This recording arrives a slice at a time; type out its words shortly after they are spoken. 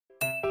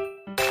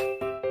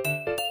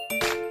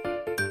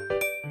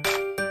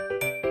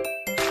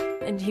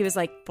And he was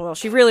like, well,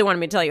 she really wanted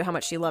me to tell you how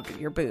much she loved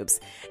your boobs.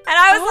 And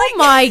I was oh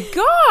my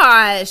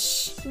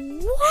gosh.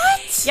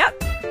 What?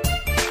 Yep.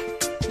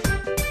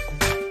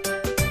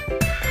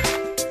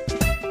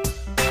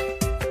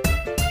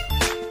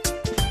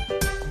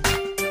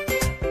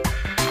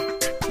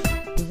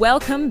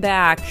 Welcome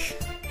back.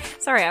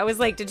 Sorry, I was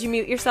like, did you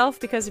mute yourself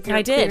because if you're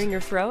I did. clearing your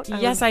throat?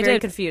 Yes, I I was very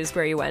did. confused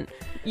where you went.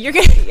 You're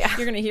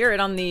gonna hear it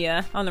on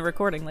the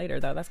recording later,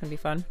 though. That's gonna be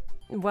fun.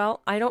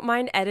 Well, I don't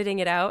mind editing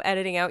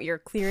out your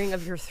clearing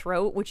of your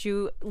throat, which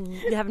you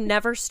have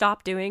never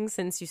stopped doing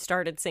since you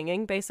started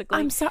singing,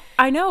 basically.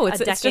 I know, it's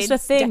just a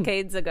thing.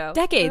 Decades ago.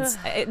 Decades.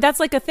 That's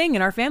like a thing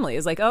in our family.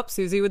 It's like, oh,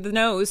 Susie with the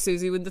nose,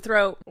 Susie with the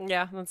throat.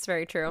 Yeah, that's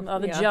very true. All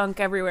the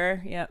junk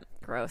everywhere. Yep.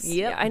 Gross.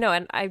 Yep. Yeah, I know,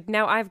 and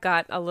I've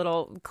got a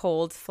little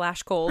cold,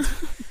 flash cold,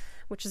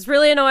 which is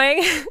really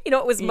annoying. You know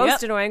what was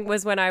most annoying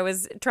was when I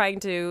was trying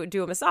to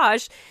do a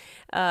massage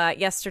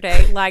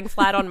yesterday, lying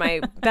flat on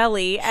my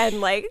belly and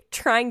like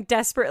trying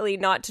desperately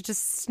not to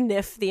just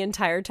sniff the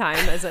entire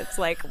time as it's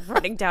like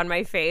running down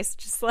my face,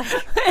 just like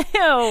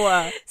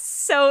Ew.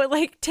 so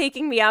like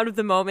taking me out of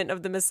the moment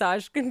of the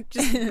massage,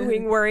 just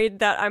being worried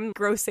that I'm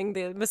grossing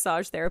the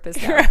massage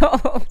therapist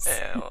out. Gross.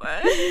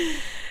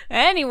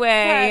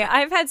 Anyway, God,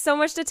 I've had so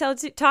much to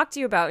talk to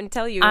you about and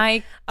tell you.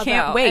 I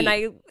can't wait.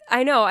 And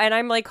I know, and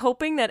I'm like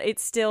hoping that it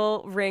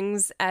still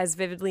rings as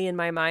vividly in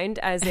my mind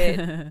as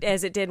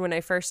it did when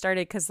I first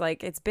started, because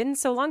like it's been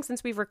so long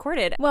since we've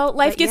recorded. Well,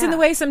 life gets in the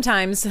way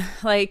sometimes,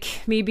 like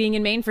me being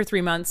in Maine for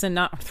 3 months and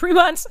not 3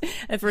 months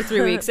and for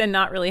 3 weeks and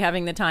not really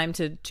having the time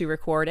to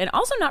record, and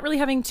also not really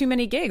having too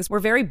many gigs. We're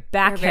very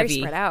back very heavy.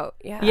 spread out.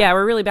 Yeah,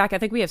 we're really back. I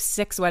think we have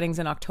 6 weddings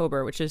in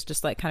October, which is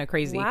just like kind of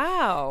crazy.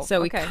 Wow.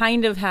 So we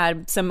kind of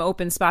had some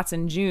open spots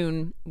in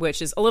June,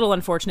 which is a little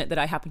unfortunate that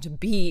I happened to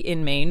be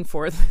in Maine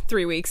for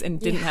 3 weeks and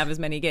didn't have as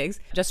many gigs,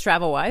 just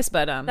travel wise,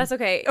 but that's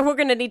okay. We're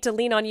gonna need to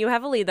lean on you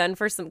heavily then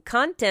for some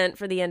content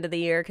for the end of the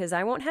year, because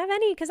I won't have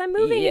any, because I'm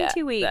moving in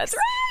 2 weeks. That's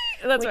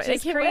right. That's which right.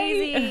 is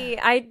crazy.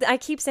 I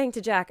keep saying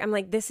to Jack, I'm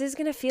like, this is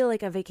gonna feel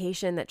like a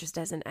vacation that just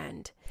doesn't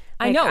end.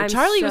 Like, I know. I'm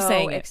Charlie was so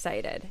saying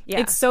excited. Yeah,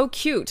 it's so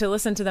cute to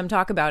listen to them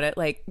talk about it.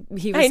 Like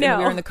we were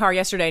in the car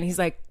yesterday, and he's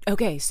like,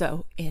 "Okay,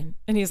 so in,"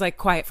 and he's like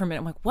quiet for a minute.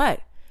 I'm like,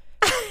 "What?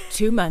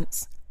 2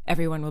 months,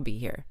 everyone will be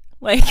here."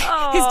 Like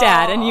his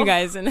dad and you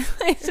guys, and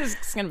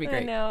it's gonna be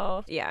great. I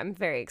know. Yeah, I'm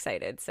very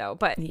excited. So,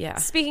 but yeah.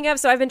 Speaking of,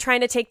 so I've been trying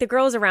to take the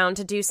girls around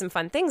to do some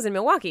fun things in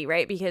Milwaukee,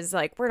 right? Because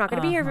like we're not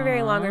going to be here for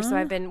very long, so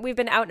we've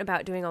been out and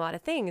about doing a lot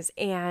of things.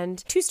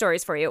 And 2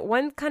 stories for you.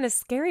 One kind of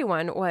scary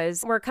one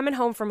was we're coming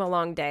home from a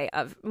long day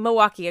of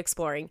Milwaukee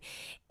exploring,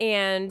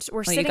 and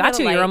we're sitting. You got at a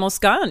to. light. You're almost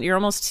gone. You're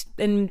almost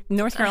in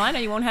North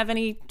Carolina. You won't have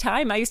any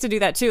time. I used to do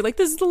that too. Like,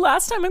 this is the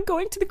last time I'm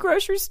going to the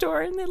grocery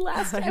store, and the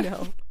last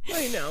time.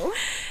 I know.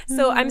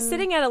 So I'm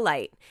sitting at a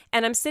light,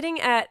 and I'm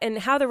sitting at, and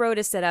how the road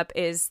is set up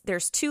is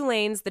there's 2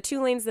 lanes, the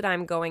 2 lanes that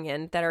I'm going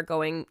in that are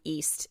going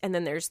east, and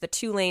then there's the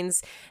 2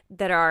 lanes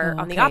that are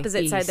on the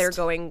opposite side, they're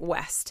going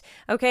west.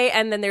 Okay.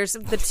 And then there's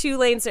the 2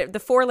 lanes,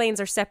 the 4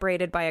 lanes are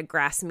separated by a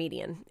grass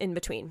median in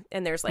between,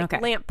 and there's like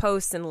lamp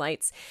posts and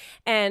lights.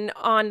 And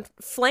on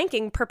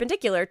flanking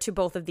perpendicular to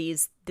both of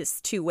this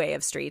 2-way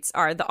of streets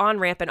are the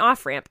on-ramp and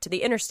off-ramp to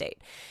the interstate.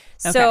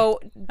 So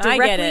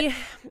directly,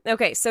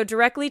 so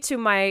directly to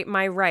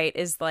my right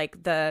is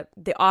like the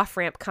off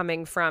ramp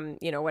coming from,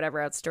 you know,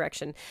 whatever else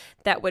direction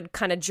that would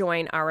kind of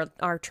join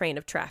our train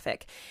of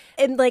traffic.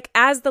 And like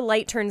as the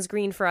light turns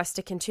green for us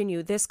to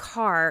continue, this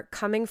car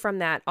coming from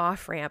that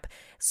off ramp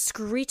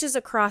screeches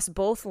across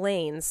both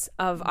lanes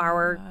of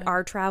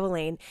our travel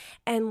lane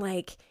and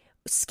like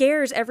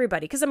scares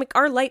everybody, because I mean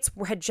our lights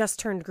had just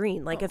turned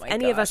green. Like if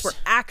any of us were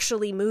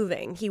actually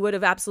moving, he would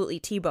have absolutely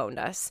T-boned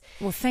us.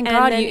 Well, thank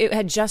God it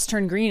had just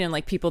turned green, and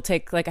like people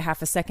take like a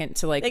half a second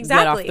to like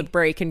let off the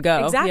brake and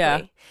go. Exactly.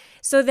 Yeah.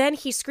 So then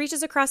he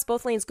screeches across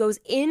both lanes, goes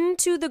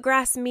into the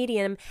grass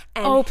median,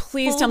 and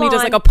please tell me he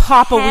does like a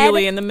papa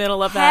wheelie in the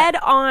middle of that.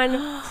 Head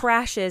on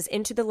crashes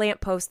into the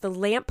lamppost. The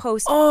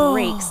lamppost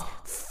breaks,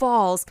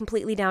 falls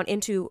completely down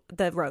into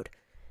the road.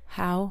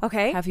 How?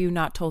 Okay. Have you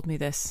not told me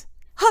this?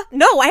 Huh?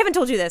 No, I haven't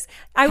told you this.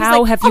 I was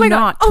How like, have you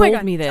not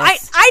told me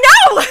this? I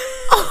know!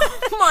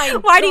 Oh my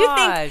Why do you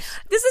think?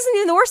 This isn't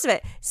even the worst of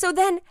it. So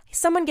then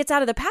someone gets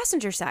out of the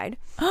passenger side,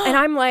 and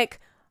I'm like,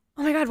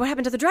 oh my God, what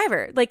happened to the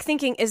driver? Like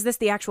thinking, is this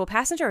the actual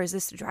passenger or is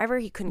this the driver?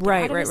 He couldn't get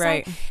out of the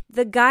side.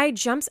 The guy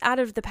jumps out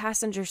of the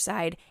passenger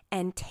side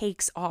and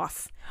takes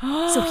off.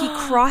 So he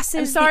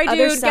crosses the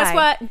other side. Dude, guess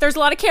what? There's a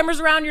lot of cameras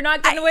around. You're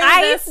not getting away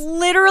with this. I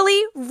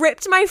literally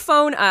ripped my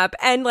phone up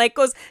and like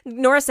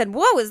Nora said,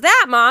 "What was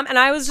that, Mom?" And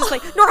I was just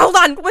like, "Nora, hold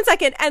on 1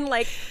 second." And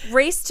like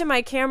raced to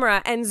my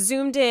camera and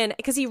zoomed in,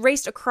 because he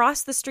raced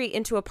across the street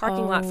into a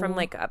parking lot from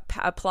like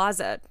a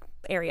plaza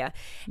area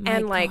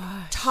and like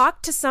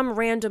talked to some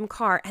random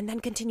car and then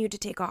continued to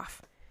take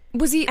off.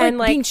 Was he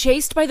like being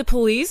chased by the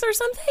police or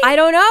something? I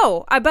don't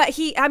know. But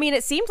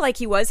it seemed like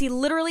he was. He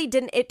literally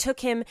didn't. It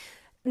took him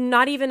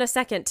not even a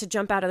second to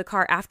jump out of the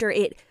car after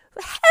it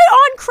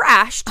head-on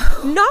crashed,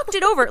 knocked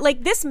it over.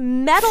 Like this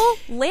metal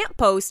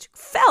lamppost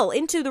fell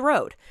into the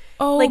road.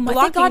 Oh, like my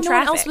blocking God,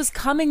 traffic. no one else was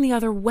coming the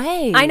other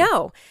way. I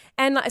know.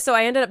 And so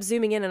I ended up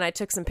zooming in and I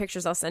took some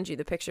pictures. I'll send you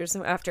the pictures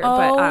after. Oh,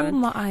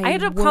 but I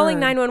ended up calling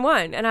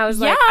 911 and I was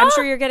like, I'm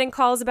sure you're getting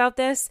calls about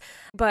this,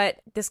 but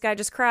this guy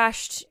just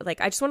crashed.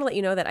 Like, I just want to let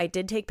you know that I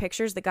did take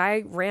pictures. The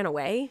guy ran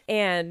away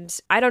and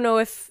I don't know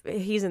if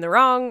he's in the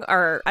wrong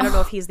or I don't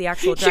know if he's the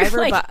actual driver,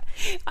 like, but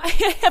I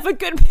have a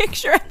good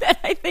picture of that.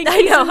 I think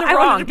he's in the I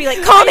wrong. wanted to be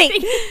like, call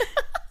me.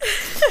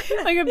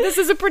 Like, this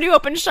is a pretty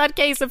open shut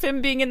case of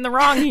him being in the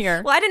wrong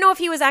here. Well, I didn't know if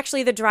he was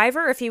actually the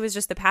driver or if he was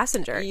just the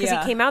passenger because he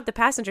came out the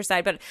passenger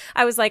side. But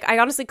I was like, I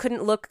honestly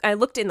couldn't look. I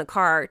looked in the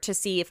car to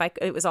see if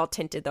it was all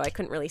tinted, though. I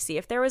couldn't really see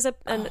if there was a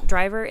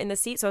driver in the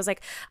seat. So I was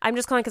like, I'm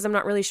just calling because I'm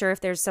not really sure if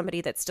there's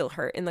somebody that's still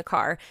hurt in the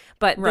car.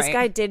 But this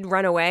guy did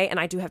run away, and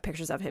I do have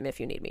pictures of him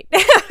if you need me.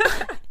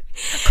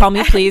 Call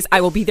me, please.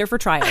 I will be there for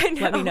trial.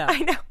 Let me know. I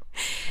know.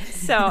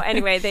 So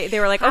anyway, they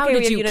were like, how okay,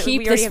 did you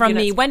keep this from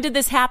me? When did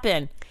this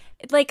happen?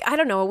 Like, I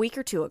don't know, a week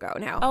or two ago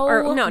now. Oh,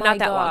 or no, my not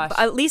that gosh. long, but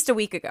at least a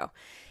week ago.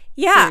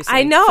 Yeah, Seriously,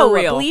 I know. For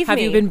real. Believe Have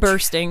me. you been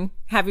bursting?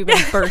 Have you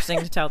been bursting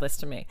to tell this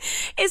to me?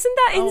 Isn't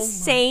that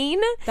insane?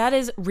 That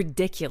is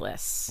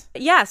ridiculous.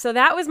 Yeah, so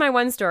that was my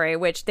one story,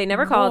 which they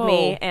never called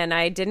me, and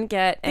I didn't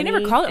get any. They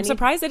never called. I'm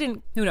surprised they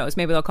didn't. Who knows?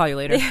 Maybe they'll call you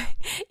later.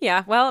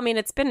 Yeah, well, I mean,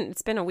 it's been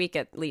a week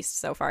at least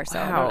so far, so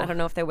I don't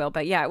know if they will,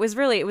 but yeah, it was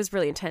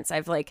really intense.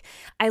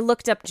 I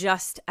looked up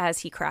just as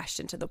he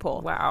crashed into the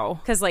pole. Wow.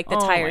 Because like the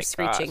tires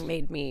screeching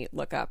made me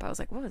look up. I was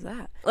like, what was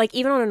that? Like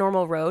even on a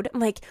normal road, I'm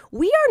like,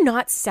 we are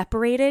not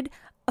separated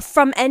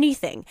from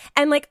anything.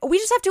 And like, we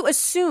just have to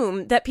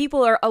assume that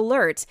people are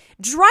alert.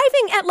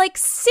 Driving at like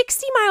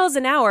 60 miles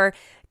an hour,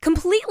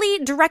 completely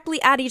directly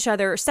at each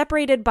other,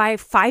 separated by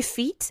 5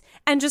 feet,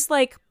 and just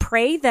like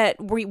pray that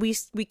we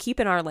keep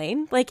in our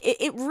lane. Like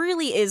it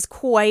really is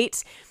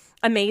quite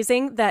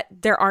amazing that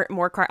there aren't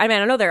more I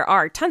mean, I know there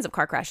are tons of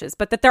car crashes,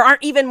 but that there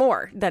aren't even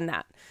more than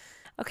that.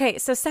 Okay,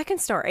 so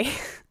second story.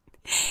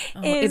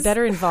 It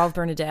better involve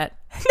Bernadette.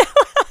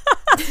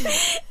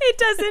 It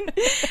doesn't.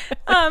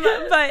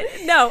 But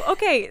no.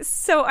 Okay.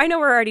 So I know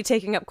we're already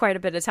taking up quite a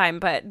bit of time,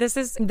 but this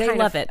is they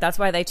love it. That's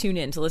why they tune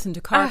in to listen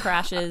to car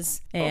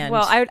crashes. And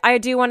well, I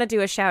do want to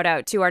do a shout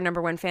out to our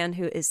number one fan,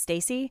 who is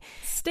Stacy.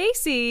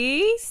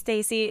 Stacy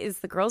is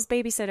the girl's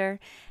babysitter,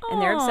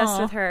 and they're obsessed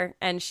with her,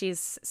 and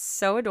she's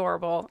so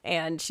adorable,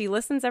 and she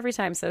listens every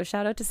time. So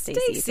shout out to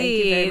Stacy.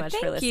 Thank you very much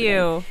for listening.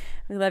 You.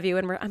 We love you,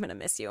 and I'm going to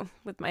miss you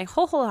with my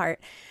whole heart,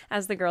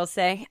 as the girls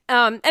say.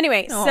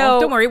 Anyway, so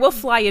don't worry, we'll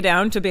fly you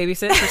down to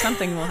babysit for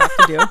something we'll have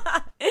to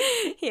do.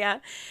 Yeah.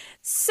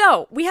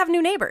 So we have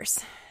new neighbors,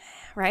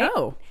 right?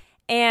 Oh.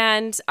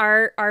 And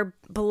our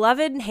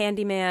beloved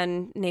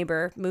handyman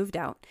neighbor moved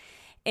out,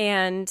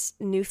 and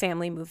new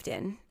family moved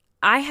in.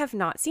 I have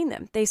not seen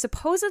them. They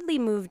supposedly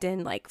moved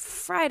in like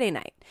Friday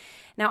night.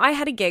 Now, I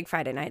had a gig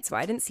Friday night, so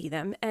I didn't see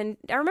them. And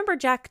I remember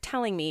Jack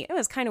telling me it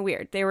was kind of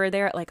weird. They were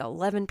there at like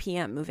 11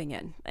 p.m. moving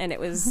in, and it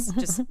was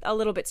just a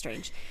little bit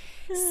strange.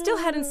 Still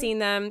hadn't seen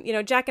them. You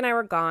know, Jack and I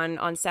were gone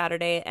on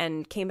Saturday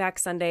and came back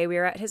Sunday. We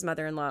were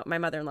at my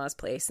mother-in-law's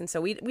place. And so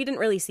we didn't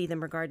really see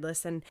them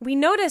regardless. And we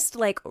noticed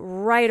like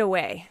right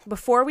away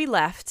before we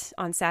left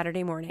on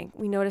Saturday morning,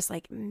 we noticed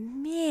like,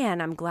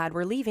 man, I'm glad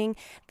we're leaving.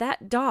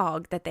 That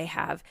dog that they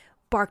have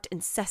barked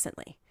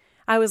incessantly.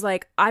 I was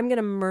like, I'm going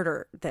to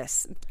murder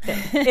this thing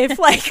if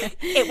like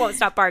it won't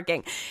stop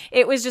barking.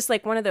 It was just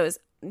like one of those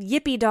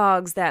yippy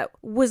dogs that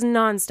was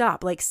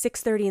nonstop, like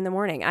 6:30 in the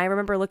morning. I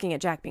remember looking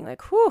at Jack being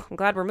like, whew, I'm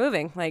glad we're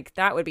moving. Like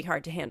that would be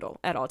hard to handle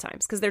at all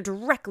times because they're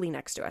directly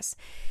next to us.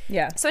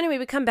 Yeah. So anyway,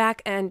 we come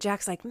back and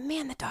Jack's like,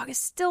 man, the dog is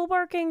still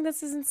barking.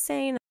 This is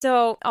insane.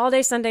 So all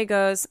day Sunday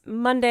goes,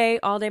 Monday,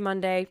 all day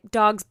Monday,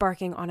 dogs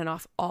barking on and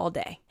off all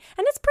day.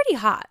 And it's pretty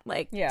hot.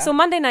 Like, yeah. So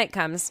Monday night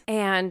comes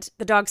and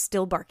the dog's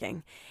still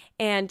barking.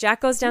 And Jack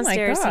goes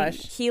downstairs. Oh my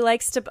gosh. He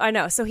likes to, I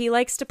know. So he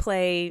likes to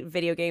play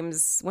video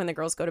games when the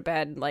girls go to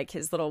bed, like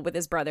with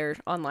his brother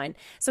online.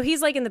 So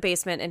he's like in the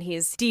basement and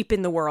he's deep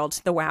in the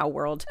WoW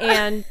world.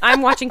 And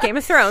I'm watching Game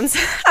of Thrones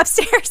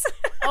upstairs.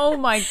 Oh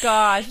my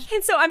gosh.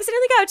 And so I'm sitting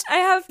on the couch. I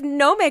have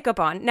no makeup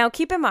on. Now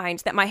keep in mind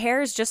that my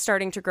hair is just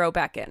starting to grow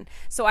back in.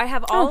 So I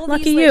have all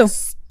of these like,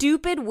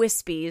 stupid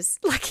wispies.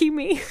 Lucky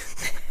me.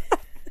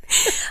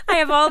 I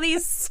have all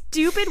these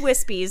stupid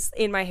wispies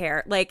in my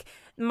hair. Like,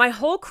 my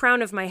whole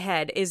crown of my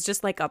head is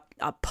just like a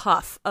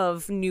puff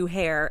of new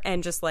hair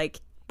and just like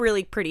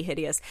really pretty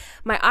hideous.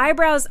 My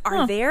eyebrows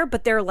are there,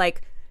 but they're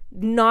like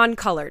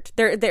non-colored.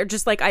 They're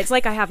just like, it's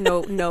like I have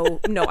no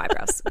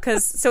eyebrows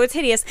so it's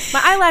hideous.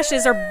 My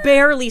eyelashes are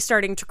barely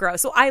starting to grow.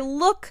 So I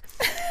look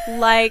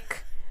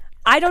like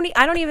I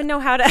don't even know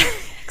how to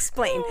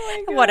explain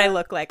what I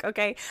look like,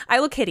 okay? I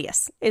look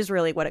hideous is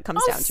really what it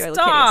comes down to. I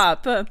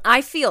look hideous.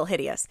 I feel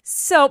hideous.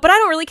 So, but I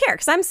don't really care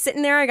because I'm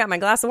sitting there, I got my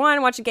glass of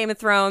wine, watching Game of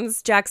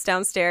Thrones, Jack's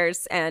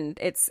downstairs, and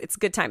it's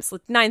good time. So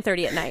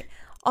 9:30 at night.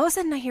 All of a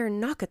sudden I hear a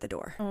knock at the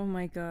door. Oh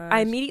my god. I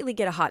immediately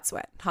get a hot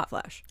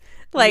flash.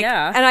 Like,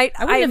 yeah. And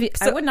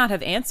I would not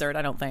have answered,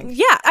 I don't think.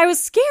 Yeah, I was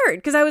scared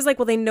because I was like,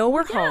 well, they know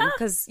we're home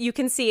because you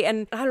can see,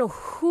 and I don't know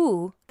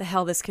who the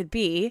hell this could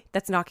be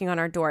that's knocking on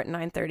our door at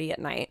 9:30 at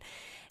night.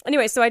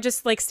 Anyway, so I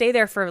just like stay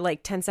there for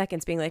like 10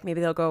 seconds being like,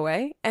 maybe they'll go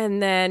away.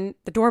 And then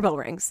the doorbell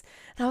rings.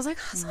 And I was like,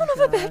 son of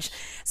a bitch.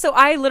 So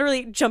I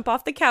literally jump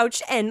off the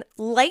couch and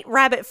light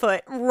rabbit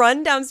foot,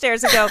 run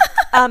downstairs and go,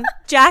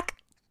 Jack.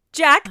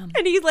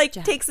 And he like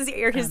takes his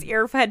ear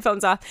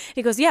headphones off.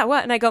 He goes, yeah,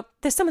 what? And I go,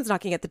 there's someone's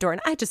knocking at the door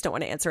and I just don't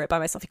want to answer it by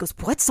myself. He goes,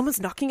 what? Someone's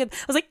knocking at...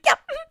 I was like, yep.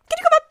 Can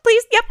you come up,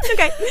 please? Yep.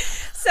 Okay.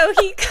 So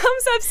he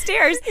comes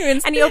upstairs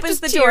and he opens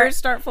the door. Tears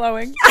start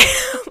flowing.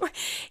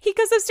 He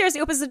goes upstairs,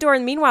 he opens the door,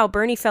 and meanwhile,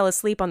 Bernie fell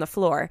asleep on the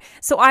floor.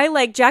 So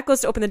Jack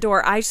goes to open the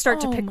door. I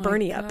start to pick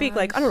Bernie up, being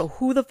like, I don't know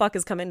who the fuck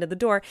is coming to the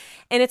door.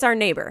 And it's our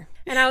neighbor.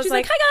 And I was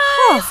like,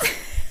 hi guys. Oh.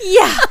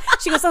 Yeah.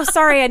 She goes, oh,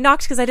 sorry, I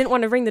knocked because I didn't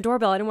want to ring the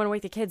doorbell. I didn't want to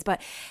wake the kids.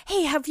 But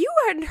hey, have you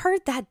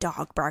heard that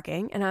dog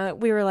barking?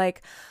 And we were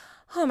like,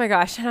 oh my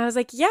gosh. And I was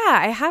like, yeah,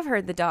 I have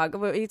heard the dog.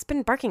 It's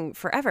been barking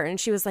forever. And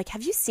she was like,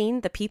 have you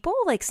seen the people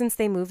like since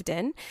they moved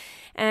in?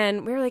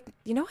 And we were like,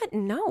 you know what?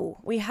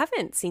 No, we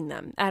haven't seen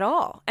them at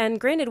all. And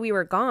granted, we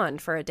were gone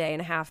for a day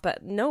and a half,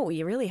 but no,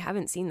 we really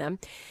haven't seen them.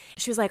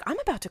 She was like, I'm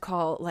about to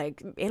call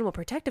like Animal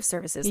Protective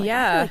Services. Like,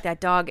 I feel like that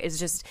dog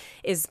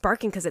is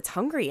barking because it's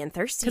hungry and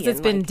thirsty. Because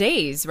it's been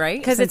days, right?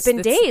 Because it's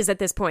been days at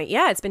this point.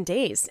 Yeah, it's been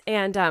days.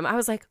 And I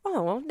was like,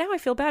 oh, well, now I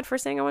feel bad for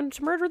saying I wanted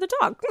to murder the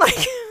dog. Like,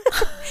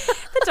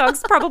 the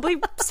dog's probably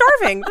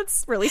starving.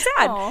 That's really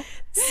sad. Aww.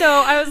 So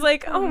I was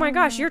like, oh my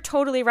gosh, you're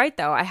totally right,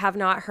 though. I have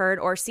not heard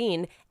or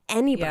seen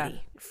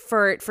anybody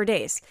for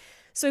days.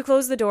 So we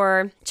close the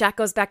door. Jack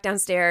goes back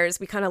downstairs.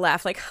 We kind of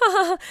laugh like,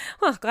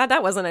 well, glad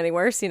that wasn't any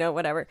worse,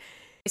 whatever.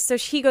 So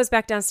he goes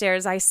back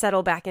downstairs. I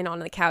settle back in on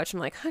the couch. I'm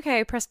like,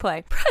 okay, press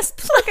play. Press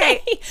play.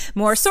 Okay.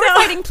 More sword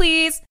fighting,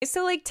 please.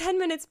 So like 10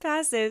 minutes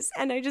passes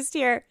and I just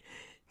hear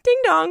ding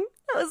dong.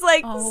 I was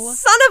like,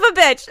 son of a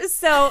bitch.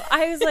 So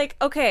I was like,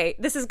 okay,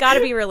 this has got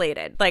to be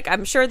related. Like,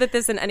 I'm sure that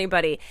this isn't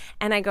anybody.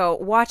 And I go,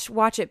 watch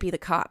it be the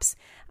cops.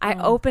 I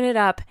open it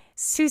up.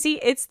 Susie,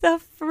 it's the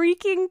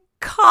freaking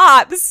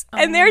cops.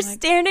 And they're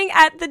standing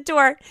at the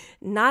door.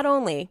 Not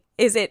only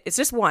is it's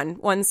just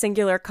one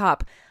singular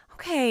cop.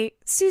 Okay,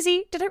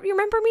 Susie, you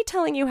remember me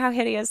telling you how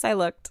hideous I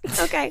looked?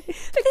 Okay.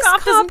 The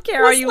cop doesn't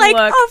care how you like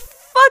look. A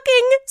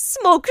fucking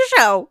smoke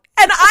show.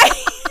 And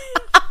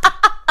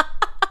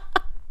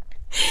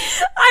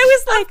I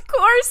was like, of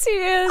course he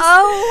is.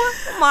 Oh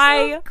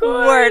my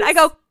word. I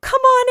go, come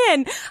on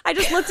in. I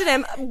just looked at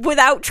him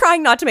without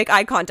trying not to make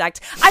eye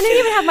contact. I didn't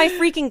even have my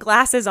freaking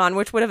glasses on,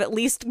 which would have at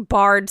least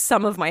barred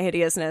some of my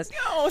hideousness.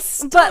 Oh,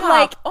 stop. But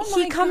like,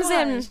 he comes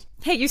in.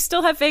 Hey, you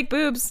still have fake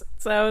boobs.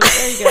 So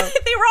there you go.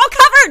 They were all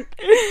covered.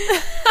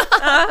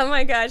 Oh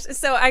my gosh.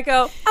 So I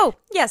go, oh,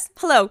 yes.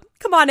 Hello.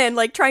 Come on in.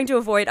 Like trying to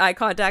avoid eye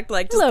contact.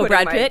 Like, just hello,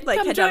 Brad Pitt. Like,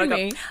 come join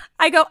me.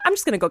 I go, I'm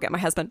just going to go get my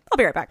husband. I'll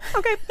be right back.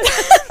 Okay.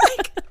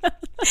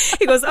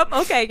 He goes, oh,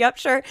 okay. Yep,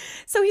 sure.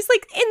 So he's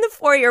like in the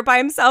foyer by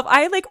himself.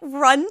 I like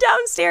run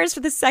downstairs for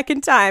the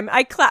second time.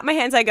 I clap my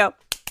hands. I go,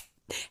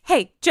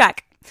 hey,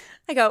 Jack.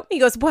 He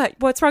goes,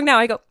 what's wrong now?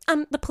 I go,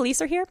 the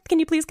police are here. Can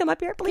you please come up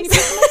here? Please come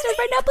upstairs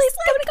right now. Please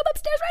come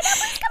upstairs right now.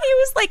 Please come. He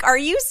was like, are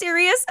you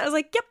serious? I was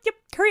like, yep.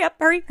 Hurry up.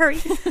 Hurry.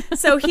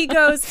 So he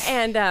goes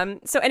and,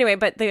 so anyway,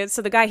 but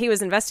the guy, he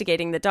was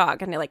investigating the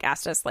dog and he like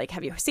asked us like,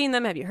 have you seen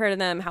them? Have you heard of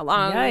them? How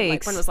long? Yikes.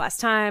 Like when was last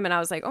time? And I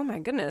was like, oh my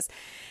goodness.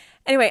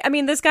 Anyway, I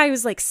mean, this guy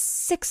was like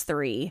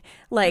 6'3",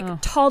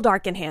 like tall,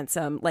 dark, and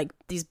handsome, like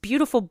these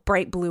beautiful,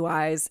 bright blue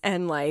eyes.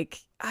 And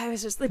like, I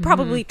was just like,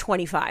 probably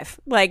 25.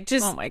 Like,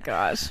 just. Oh my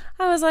gosh.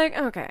 I was like,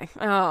 okay.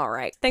 All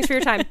right. Thanks for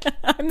your time.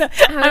 I'm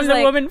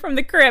the woman from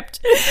the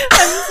crypt.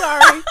 I'm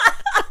sorry.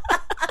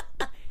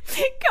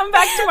 Come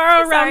back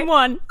tomorrow around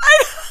 1.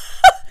 I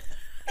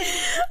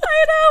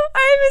know.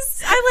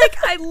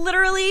 I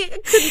literally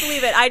couldn't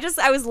believe it. I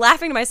was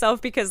laughing to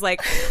myself because like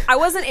I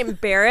wasn't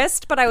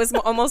embarrassed, but I was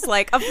almost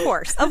like, of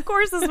course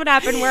this would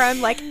happen. Where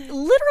I'm like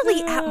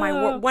literally at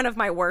my one of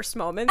my worst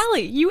moments.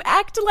 Ellie, you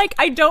act like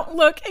I don't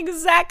look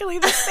exactly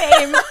the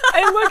same.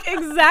 I look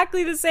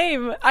exactly the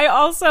same. I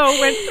also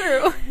went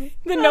through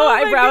the no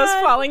eyebrows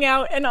falling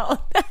out and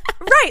all that.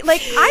 Right?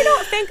 Like I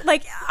don't think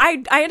like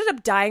I ended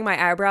up dyeing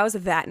my eyebrows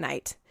that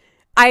night.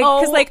 I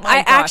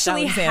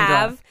actually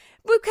have.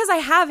 Because I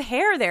have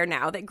hair there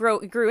now that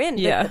grew in.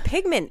 Yeah. The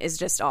pigment is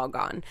just all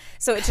gone.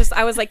 So it's just,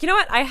 I was like, you know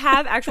what? I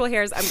have actual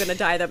hairs. I'm going to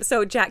dye them.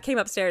 So Jack came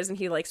upstairs and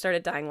he like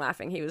started dying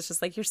laughing. He was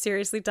just like, you're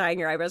seriously dyeing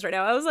your eyebrows right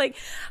now. I was like,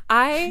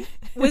 I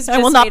was just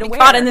I will not be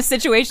caught in this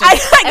situation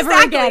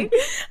ever again.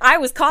 I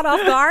was caught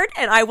off guard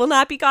and I will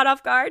not be caught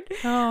off guard.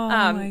 Oh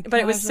my but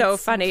it was so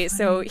funny.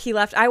 So he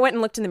left. I went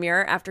and looked in the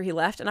mirror after he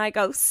left and I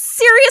go,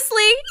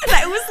 seriously? And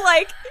I was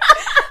like,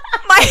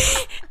 my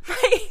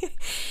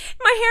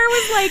hair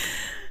was like,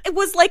 it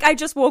was like I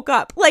just woke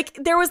up. Like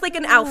there was like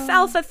an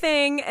alfalfa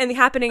thing and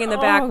happening in the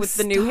back with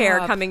the new hair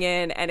coming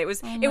in, and it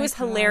was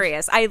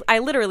hilarious. I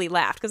literally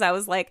laughed because I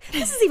was like,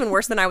 this is even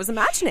worse than I was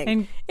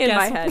imagining in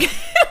my head. It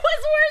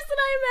was worse than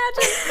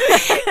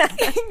I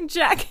imagined.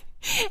 Jack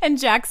And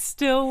Jack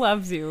still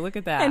loves you. Look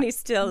at that. And he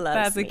still loves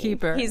me. That's a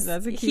keeper.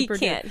 That's a keeper. He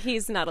can't.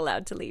 He's not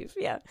allowed to leave.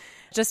 Yeah.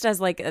 Just as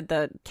like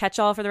the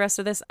catch-all for the rest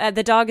of this,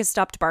 the dog has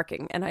stopped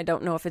barking, and I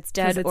don't know if it's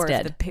dead or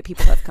if the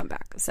people have come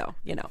back. So,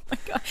 you know. Oh my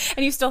God.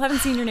 And you still haven't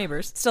seen your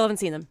neighbors? Still haven't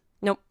seen them.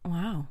 Nope.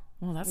 Wow.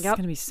 Well, that's going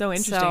to be so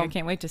interesting. I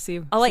can't wait to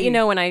see. I'll let you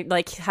know when I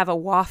like have a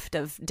waft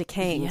of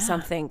decaying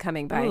something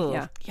coming by. Ooh,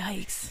 yeah.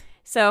 Yikes.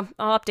 So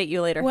I'll update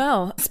you later.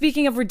 Well,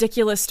 speaking of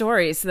ridiculous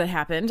stories that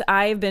happened,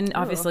 I've been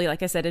obviously,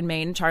 like I said, in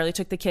Maine. Charlie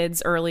took the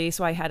kids early,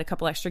 so I had a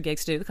couple extra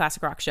gigs to do the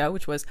Classic Rock show,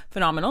 which was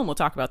phenomenal, and we'll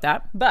talk about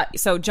that. But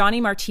so Johnny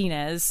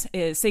Martinez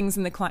sings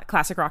in the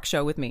Classic Rock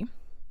show with me.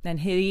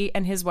 And he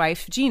and his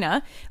wife,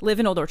 Gina, live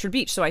in Old Orchard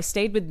Beach. So I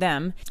stayed with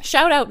them.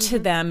 Shout out to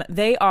them.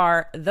 They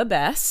are the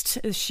best.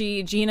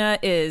 Gina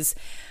is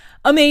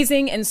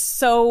amazing and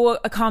so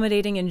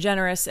accommodating and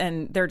generous,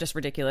 and they're just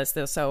ridiculous.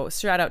 So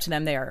shout out to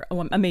them. They are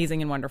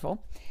amazing and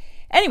wonderful.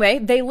 Anyway,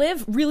 they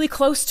live really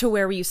close to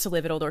where we used to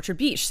live at Old Orchard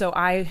Beach. So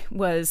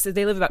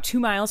they live about 2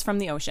 miles from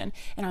the ocean.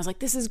 And I was like,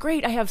 this is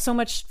great. I have so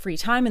much free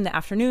time in the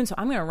afternoon. So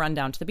I'm going to run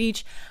down to the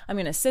beach. I'm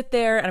going to sit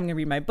there and I'm going to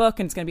read my book,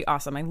 and it's going to be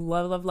awesome. I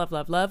love, love, love,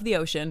 love, love the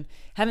ocean.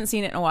 Haven't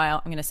seen it in a while.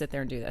 I'm going to sit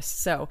there and do this.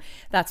 So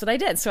that's what I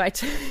did. So I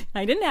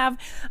didn't have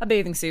a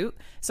bathing suit.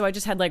 So I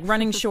just had like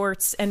running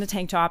shorts and a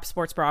tank top,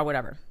 sports bra,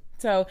 whatever.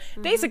 So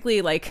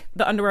basically like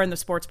the underwear and the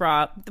sports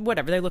bra,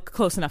 whatever, they look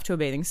close enough to a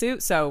bathing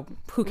suit. So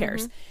who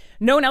cares?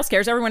 No one else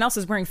cares. Everyone else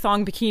is wearing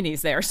thong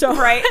bikinis there. So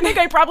I think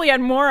I probably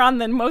had more on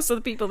than most of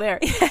the people there.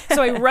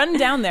 So I run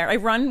down there. I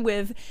run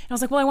with, and I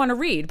was like, well, I want to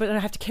read, but I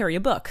have to carry a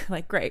book.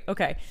 Like, great.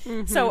 Okay.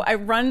 So I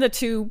run the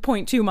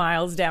 2.2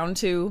 miles down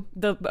to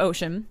the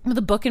ocean with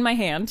a book in my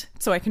hand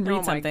so I can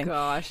read something. Oh my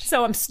gosh.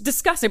 So I'm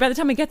disgusting. By the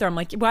time I get there, I'm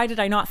like, why did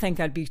I not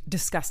think I'd be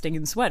disgusting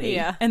and sweaty?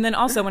 Yeah. And then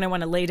also when I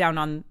want to lay down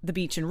on the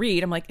beach and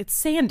read, I'm like, it's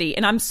sandy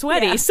and I'm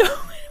sweaty. Yeah. So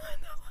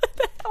what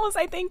the hell was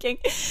I thinking?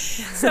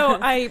 So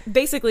I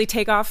basically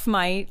take off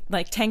my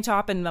like tank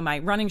top and my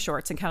running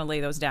shorts and kind of lay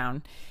those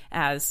down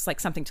as like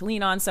something to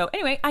lean on. So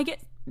anyway, I get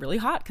really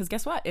hot because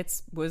guess what?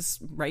 It was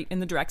right in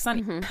the direct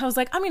sun. I was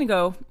like, I'm going to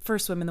go for a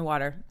swim in the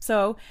water.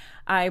 So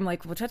I'm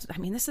like,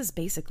 this is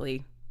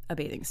basically a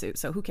bathing suit.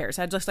 So who cares?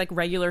 I had just like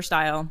regular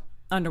style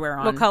underwear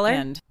on. What color?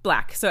 And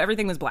black. So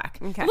everything was black.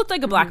 Okay. It looked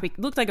like a black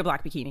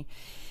bikini.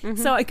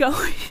 So I go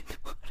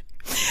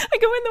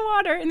in the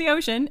water in the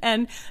ocean,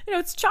 and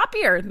it's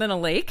choppier than a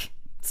lake.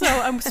 So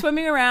I'm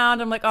swimming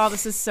around. I'm like, oh,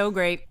 this is so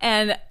great.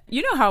 And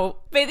you know how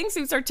bathing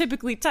suits are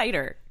typically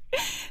tighter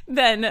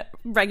than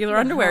regular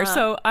underwear.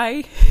 So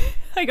I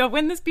go,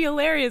 wouldn't this be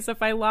hilarious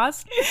if I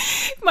lost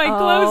my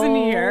clothes in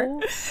here?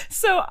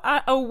 So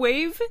a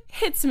wave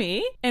hits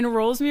me and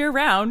rolls me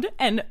around,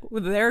 and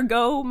there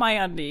go my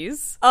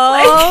undies.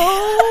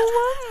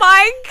 Oh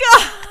my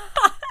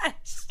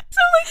gosh. So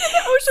like in the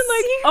ocean,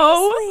 like, seriously?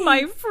 Oh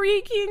my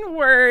freaking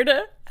word.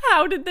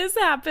 How did this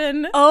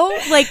happen? Oh,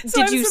 like,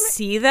 so did you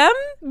see them?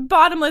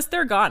 Bottomless,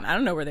 they're gone. I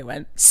don't know where they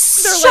went.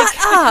 They're Shut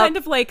like up. kind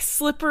of like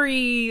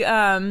slippery,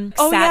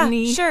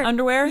 satiny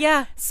underwear.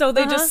 Yeah. So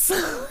they just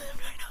slipped right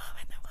off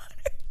in the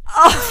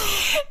water.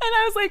 And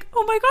I was like,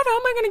 oh my God, how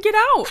am I going to get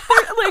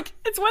out? Like,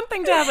 it's one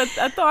thing to have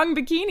a thong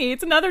bikini.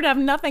 It's another to have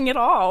nothing at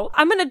all.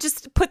 I'm going to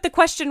just put the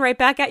question right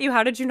back at you.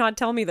 How did you not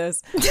tell me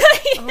this?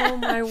 Oh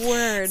my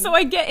word. So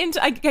I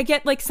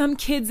get like some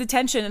kid's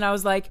attention, and I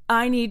was like,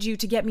 I need you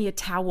to get me a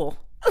towel.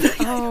 I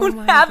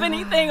don't have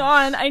anything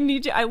on. I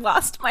need you. I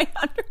lost my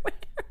underwear.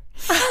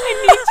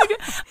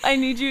 I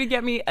need you to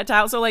get me a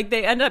towel. So like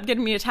they ended up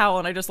getting me a towel,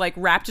 and I just like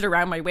wrapped it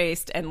around my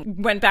waist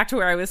and went back to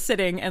where I was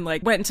sitting and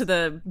like went to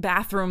the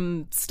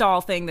bathroom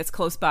stall thing that's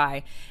close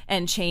by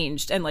and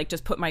changed and like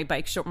just put my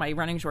my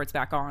running shorts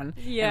back on.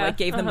 Yeah. And like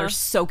gave them their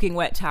soaking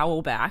wet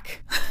towel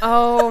back.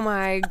 Oh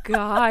my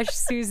gosh,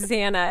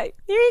 Susanna.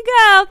 Here you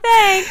go.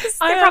 Thanks.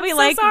 They're probably so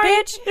like, sorry.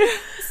 Bitch.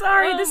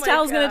 Sorry, this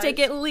towel's going to take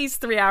at least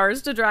 3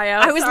 hours to dry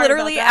out. I was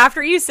literally,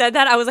 after you said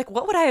that, I was like,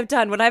 what would I have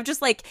done? Would I have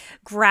just like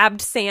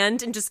grabbed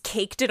sand and just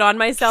caked it on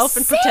myself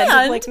and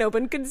pretended like no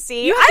one could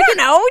see? I don't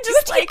know.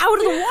 Just like out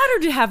of the water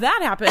to have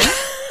that happen.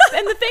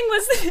 And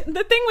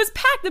the thing was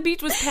packed. The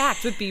beach was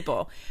packed with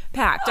people.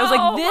 Packed. I was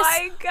like, this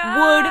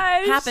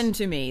would happen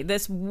to me.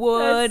 This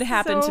would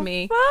happen to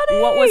me.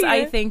 Funny. What was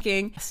I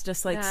thinking? It's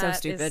just like so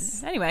stupid.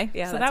 Anyway,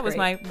 so that was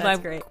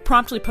great. I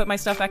promptly put my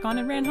stuff back on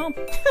and ran home.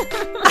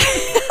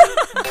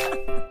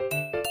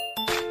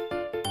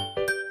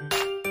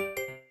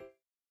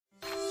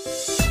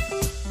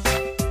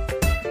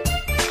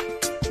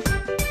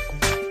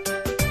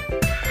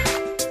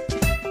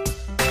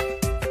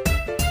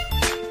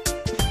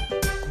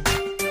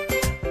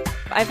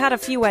 I've had a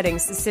few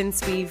weddings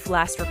since we've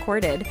last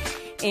recorded,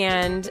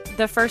 and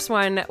the first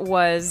one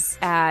was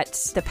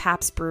at the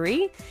Pabst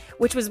Brewery,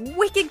 which was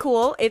wicked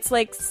cool. It's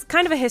like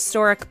kind of a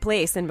historic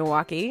place in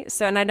Milwaukee,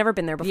 and I'd never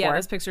been there before. Yeah,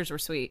 those pictures were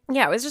sweet.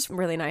 Yeah, it was just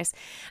really nice.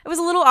 It was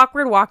a little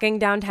awkward walking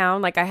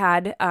downtown. Like I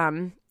had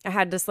I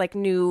had this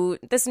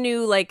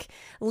new like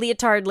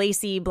leotard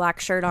lacy black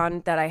shirt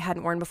on that I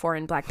hadn't worn before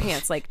in black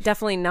pants. Like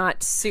definitely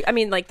not. I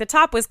mean, like the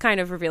top was kind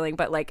of revealing,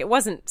 but like it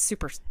wasn't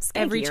super skanky.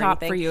 Every or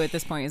top anything. for you at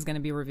this point is going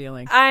to be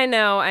revealing. I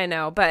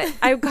know. But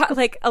I got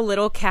like a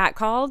little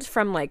catcalled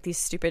from like these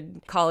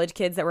stupid college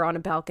kids that were on a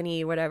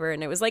balcony or whatever.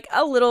 And it was like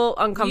a little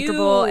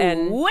uncomfortable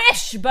and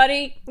wish,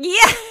 buddy.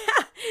 Yeah.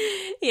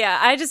 Yeah,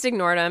 I just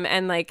ignored him.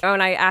 And like,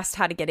 when I asked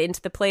how to get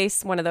into the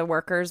place, one of the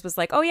workers was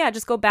like, oh yeah,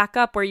 just go back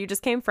up where you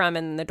just came from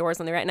and the door's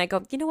on the right. And I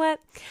go, you know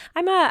what?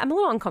 I'm a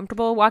little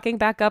uncomfortable walking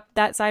back up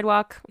that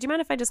sidewalk. Do you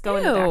mind if I just go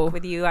in the back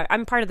with you?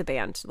 I'm part of the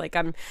band. Like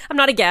I'm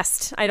not a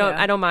guest. I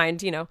don't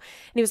mind, And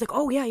he was like,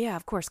 oh yeah,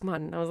 of course. Come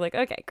on. And I was like,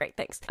 okay, great.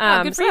 Thanks.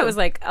 Good for you. It was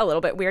like a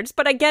little bit weird,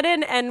 but I get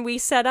in and we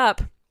set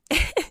up.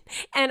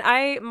 And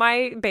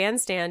my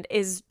bandstand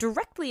is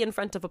directly in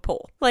front of a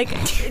pole, like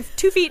it's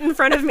 2 feet in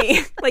front of me.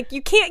 Like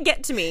you can't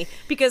get to me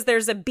because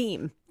there's a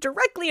beam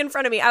directly in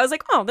front of me. I was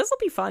like, oh, this will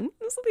be fun.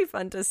 This will be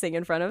fun to sing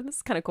in front of. This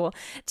is kind of cool.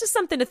 Just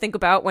something to think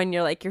about when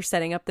you're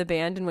setting up the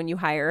band and when you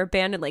hire a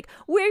band and like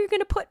where you're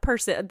going to put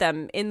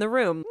them in the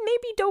room.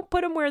 Maybe don't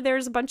put them where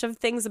there's a bunch of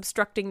things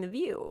obstructing the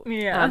view.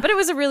 Yeah. But it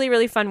was a really,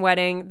 really fun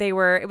wedding.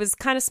 It was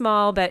kind of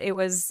small, but it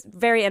was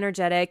very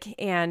energetic.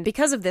 And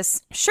because of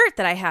this shirt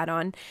that I had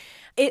on,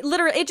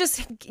 it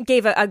just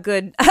gave a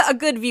good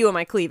view of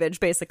my cleavage,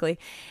 basically.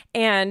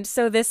 And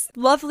so this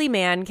lovely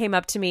man came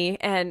up to me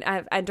and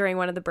during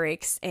one of the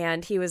breaks,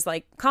 and he was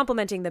like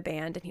complimenting the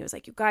band, and he was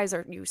like,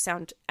 you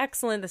sound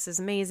excellent. This is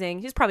amazing.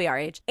 He's probably our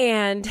age.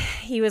 And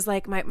he was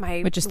like,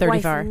 my which is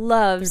 34. Wife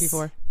loves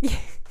 34.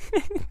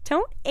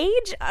 Don't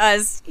age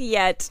us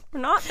yet. We're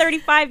not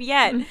 35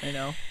 yet. I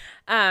know.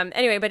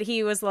 Anyway, but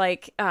he was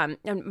like,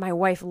 my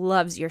wife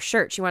loves your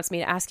shirt. She wants me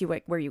to ask you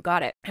where you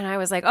got it. And I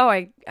was like, oh,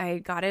 I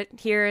got it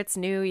here. It's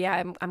new.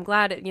 Yeah, I'm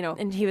glad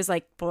And he was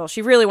like, well,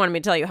 she really wanted me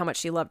to tell you how much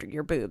she loved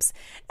your boobs.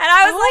 And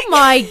I was like, oh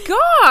my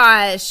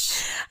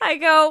gosh.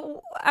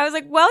 I was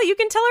like, well, you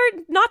can tell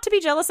her not to be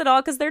jealous at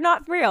all because they're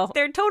not real.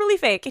 They're totally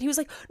fake. And he was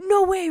like,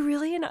 no way,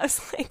 really? And I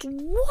was like,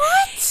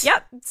 what?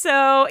 Yep. So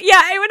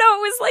yeah, I know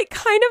it was like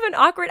kind of an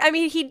awkward. I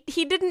mean,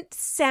 he didn't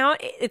sound.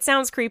 It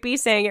sounds creepy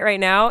saying it right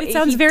now. It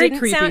sounds very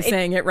creepy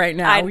saying it right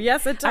now.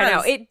 Yes, it does. I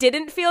know. It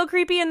didn't feel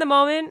creepy in the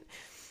moment.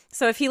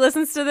 So if he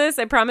listens to this,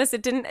 I promise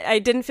I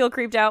didn't feel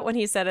creeped out when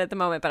he said it at the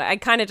moment, but I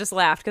kind of just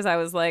laughed because I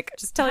was like,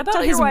 just tell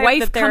his your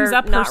wife that comes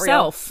up not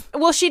herself.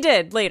 Real. Well, she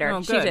did later.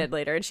 Oh, she did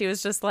later. And she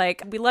was just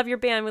like, we love your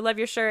band. We love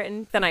your shirt.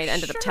 And then I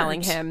ended up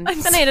telling him,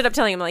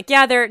 like,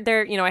 yeah,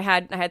 they're, I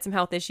had some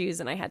health issues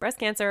and I had breast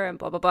cancer and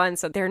blah, blah, blah. And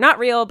so they're not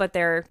real, but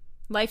they're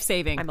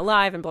life-saving. I'm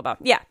alive and blah, blah.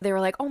 Yeah. They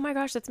were like, oh my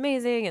gosh, that's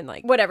amazing. And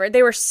like, whatever.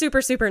 They were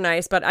super, super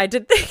nice, but I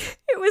did think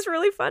it was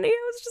really funny.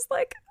 I was just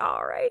like,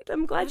 all right,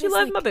 I'm glad you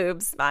love my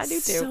boobs. I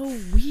do too. So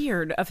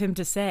weird of him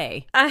to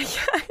say.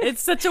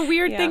 It's such a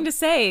weird thing to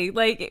say.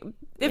 Like,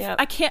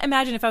 I can't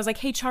imagine if I was like,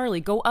 hey, Charlie,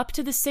 go up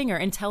to the singer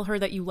and tell her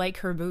that you like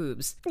her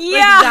boobs. Yeah.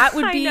 Like, that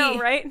would be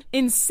right?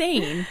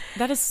 insane.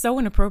 That is so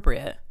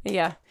inappropriate.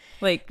 Yeah.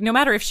 Like, no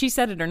matter if she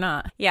said it or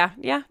not. Yeah,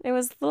 it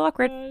was a little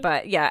awkward.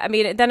 But yeah, I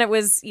mean, then it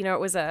was, it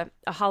was a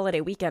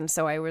holiday weekend,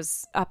 so I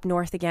was up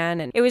north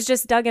again. And it was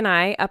just Doug and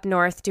I up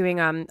north doing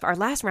our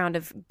last round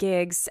of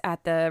gigs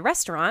at the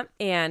restaurant.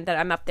 And that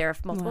I'm up there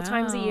multiple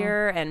times a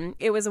year. And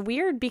it was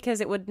weird because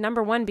it would,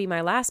 number one, be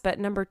my last, but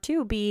number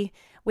two, be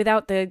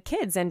without the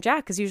kids and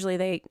Jack, because usually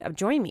they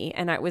join me,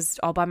 and I was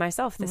all by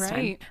myself this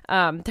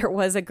time. There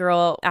was a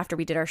girl, after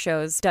we did our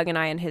shows, Doug and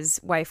I and his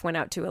wife went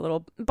out to a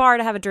little bar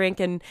to have a drink,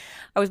 and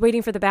I was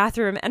waiting for the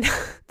bathroom, and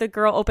the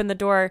girl opened the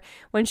door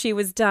when she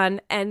was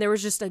done, and there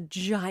was just a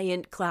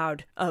giant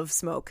cloud of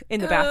smoke in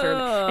the bathroom.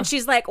 And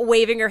she's like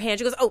waving her hand.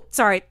 She goes, oh,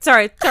 sorry.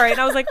 And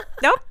I was like,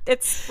 nope,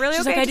 it's really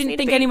She's okay. Like, I didn't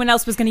think anyone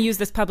else was going to use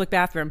this public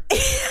bathroom.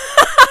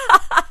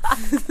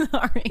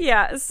 Sorry.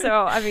 Yeah,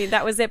 so I mean,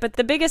 that was it. But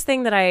the biggest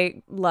thing that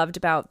I loved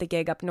about the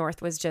gig up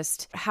north was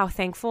just how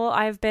thankful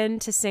I've been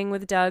to sing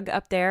with Doug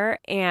up there,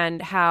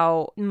 and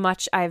how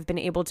much I've been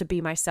able to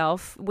be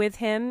myself with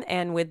him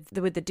and with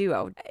the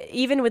duo.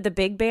 Even with the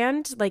big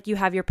band, like, you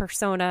have your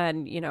persona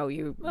and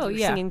you're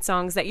singing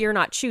songs that you're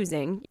not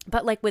choosing.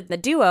 But like with the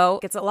duo,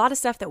 it's a lot of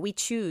stuff that we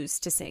choose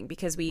to sing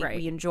because we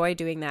enjoy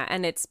doing that,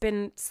 and it's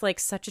like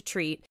such a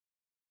treat.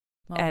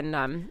 Well,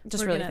 and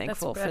just really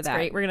thankful for that. That's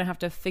great. We're gonna have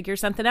to figure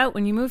something out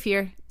when you move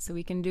here, so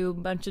we can do a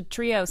bunch of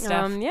trio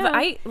stuff.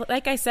 But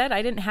like I said,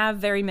 I didn't have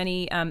very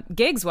many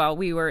gigs while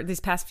we were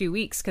these past few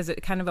weeks because it's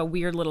kind of a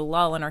weird little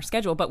lull in our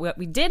schedule. But what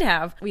we did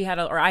have,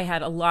 I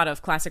had a lot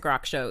of classic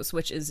rock shows,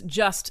 which is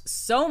just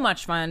so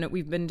much fun.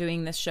 We've been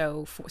doing this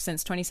show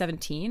since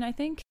 2017, I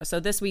think. So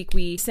this week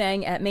we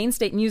sang at Maine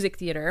State Music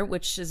Theater,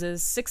 which is a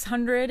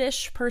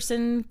 600-ish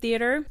person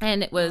theater,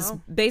 and it was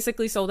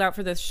basically sold out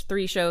for the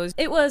 3 shows.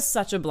 It was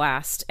such a blast.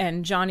 blast.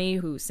 And Johnny,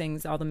 who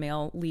sings all the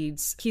male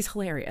leads, he's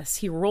hilarious.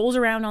 He rolls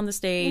around on the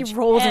stage. He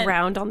rolls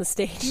around on the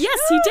stage. Yes,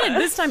 he did.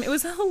 This time it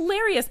was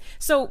hilarious.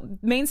 So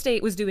Main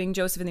State was doing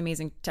Joseph and the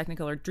Amazing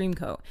Technicolor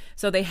Dreamcoat.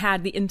 So they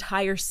had the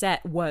entire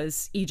set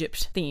was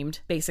Egypt themed,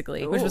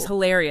 basically, which was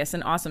hilarious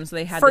and awesome. So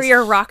they had for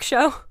your rock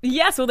show.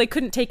 Yes, well, they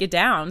couldn't take it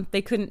down.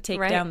 They couldn't take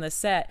down the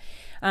set.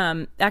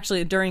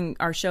 Actually, during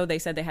our show, they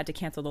said they had to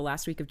cancel the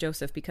last week of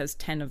Joseph because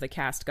 10 of the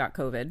cast got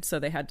COVID. So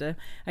they had to,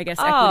 I guess,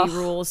 equity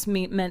rules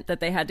meant that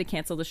they had to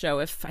cancel the show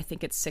if I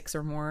think it's 6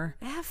 or more.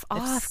 F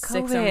off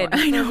COVID.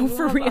 I know,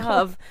 for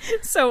real.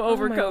 So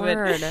over COVID.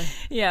 Word.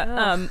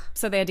 Yeah.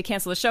 So they had to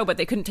cancel the show, but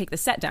they couldn't take the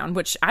set down,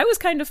 which I was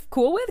kind of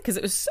cool with because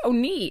it was so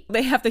neat.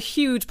 They have the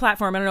huge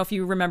platform. I don't know if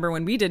you remember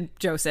when we did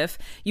Joseph,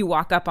 you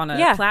walk up on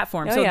a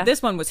platform.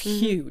 This one was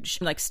huge,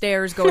 like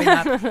stairs going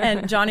up.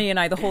 And Johnny and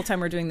I, the whole time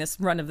we're doing this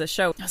run of the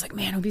show, I was like,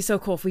 man, it would be so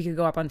cool if we could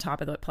go up on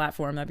top of the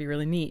platform. That'd be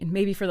really neat. And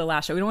maybe for the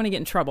last show, we don't want to get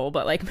in trouble,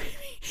 but like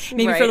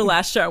maybe for the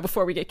last show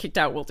before we get kicked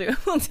out, we'll do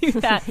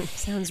that.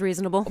 Sounds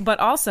reasonable. But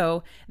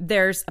also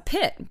there's a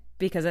pit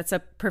because it's a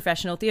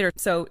professional theater.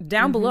 So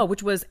down below,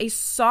 which was a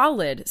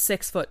solid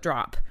 6-foot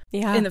drop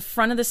in the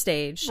front of the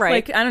stage,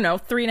 like, I don't know,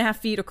 3.5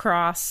 feet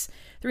across,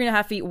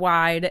 3.5 feet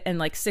wide, and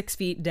like 6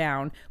 feet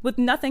down with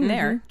nothing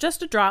there,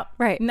 just a drop,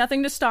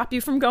 nothing to stop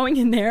you from going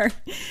in there.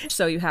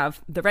 So you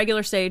have the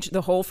regular stage,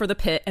 the hole for the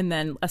pit, and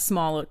then a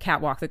small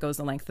catwalk that goes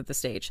the length of the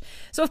stage.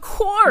 So of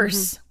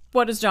course,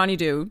 what does Johnny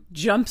do?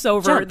 Jumps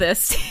over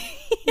this.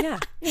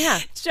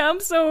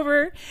 Jumps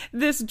over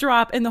this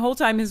drop, and the whole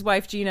time his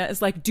wife Gina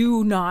is like,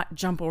 do not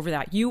jump over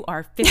that. You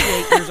are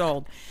 58 years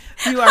old.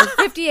 You are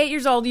 58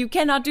 years old. You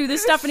cannot do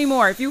this stuff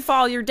anymore. If you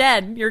fall, you're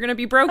dead. You're going to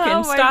be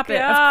broken. Stop it.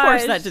 Of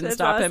course that didn't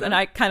stop him. And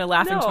I kind of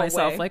laughing to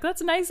myself, like,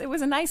 that's nice. It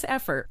was a nice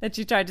effort that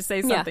you tried to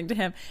say something to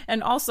him.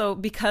 And also,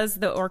 because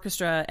the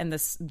orchestra and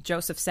this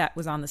Joseph set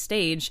was on the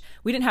stage,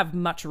 we didn't have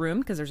much room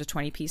because there's a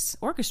 20-piece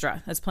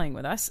orchestra that's playing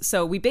with us.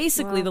 So we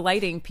basically, the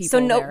lighting people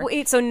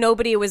so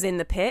nobody was in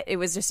the pit? It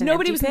was just an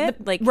empty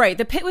pit?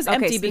 The pit was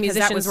empty so because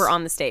musicians were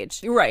on the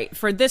stage. Right.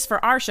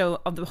 For our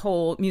show, of the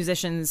whole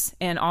musicians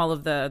and all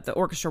of the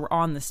orchestra were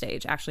on the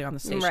stage, actually on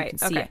the stage. You can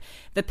see it.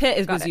 The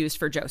pit was used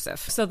for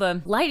Joseph. So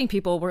the lighting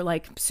people were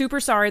like, super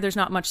sorry, there's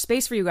not much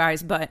space for you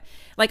guys, but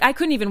like I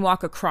couldn't even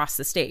walk across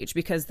the stage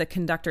because the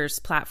conductor's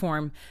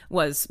platform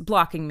was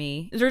blocking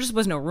me. There just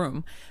was no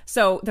room.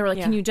 So they were like,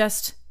 can you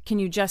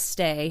just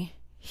stay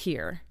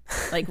here?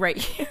 Like right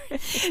here.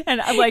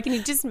 And I'm like, can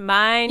you just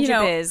mind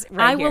your biz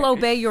I will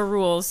obey your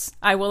rules.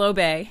 I will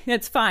obey.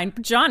 It's fine.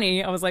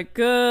 Johnny, I was like,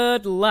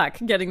 good luck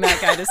getting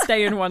that guy to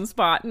stay in one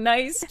spot.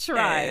 Nice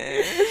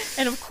try.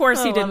 And of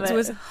course he didn't. It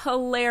was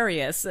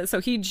hilarious. So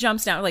he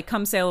jumps down, like,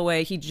 come sail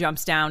away. He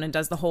jumps down and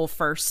does the whole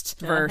first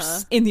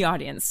verse in the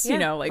audience, you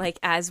know, like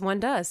as one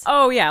does.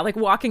 Oh yeah. Like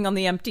walking on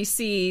the empty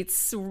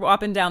seats,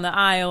 up and down the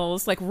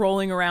aisles, like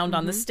rolling around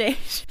on the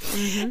stage.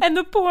 And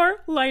the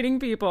poor lighting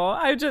people,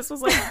 I just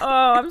was like,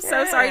 oh, I'm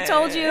so sorry. I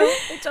told you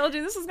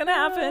this was gonna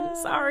happen.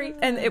 Sorry.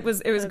 And it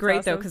was great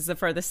awesome. Though, because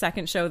for the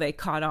second show they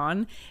caught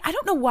on. I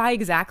don't know why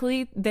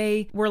exactly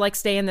they were like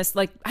staying this,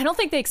 like, I don't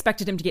think they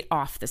expected him to get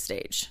off the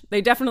stage. They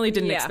definitely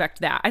didn't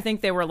expect that. I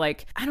think they were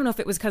like, I don't know if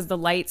it was because the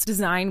lights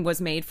design was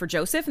made for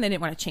Joseph and they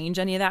didn't want to change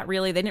any of that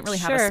really. They didn't really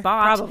have a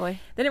spot. Probably.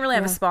 They didn't really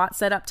have a spot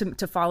set up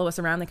to follow us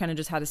around. They kind of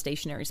just had a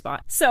stationary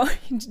spot. So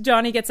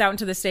Johnny gets out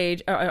into the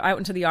stage, out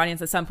into the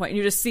audience at some point, and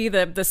you just see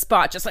the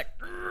spot just like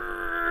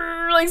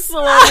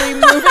slowly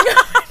moving.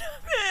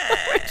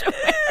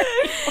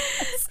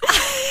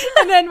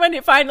 And then when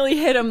it finally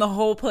hit him, the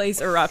whole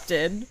place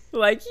erupted.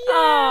 Like,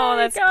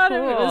 that's cool.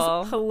 It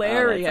was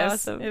hilarious. That's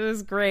awesome. It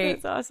was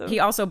great. That's awesome. He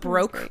also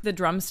broke the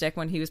drumstick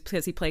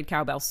because he played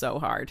cowbell so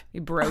hard. He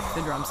broke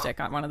the drumstick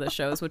on one of the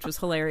shows, which was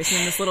hilarious.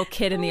 And this little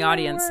kid in the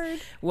audience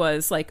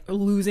was like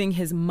losing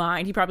his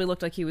mind. He probably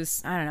looked like he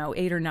was, I don't know,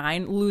 8 or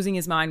 9, losing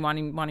his mind,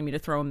 wanting me to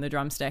throw him the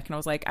drumstick. And I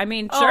was like, I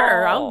mean,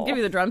 sure, I'll give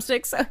you the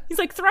drumstick. So he's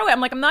like, throw it. I'm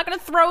like, I'm not going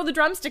to throw the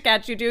drumstick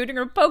at you, dude. You're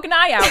going to poke an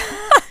eye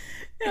out.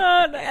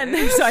 And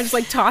then, so I just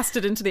like tossed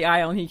it into the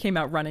aisle and he came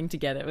out running to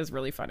get it. It was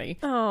really funny.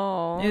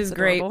 Oh, it was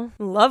great.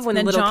 Love when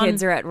little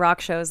kids are at rock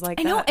shows like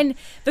that. I know. And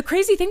the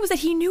crazy thing was that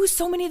he knew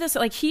so many of this,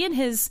 like he and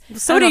his.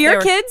 So do your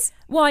kids?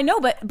 Well, I know,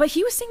 but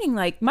he was singing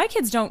like, my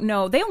kids don't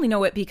know. They only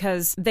know it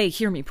because they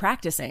hear me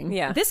practicing.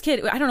 Yeah. This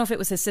kid, I don't know if it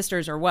was his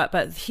sisters or what,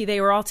 but they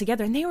were all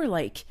together and they were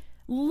like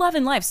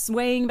loving life,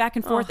 swaying back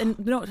and forth. And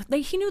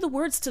he knew the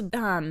words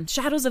to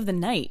Shadows of the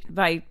Night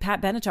by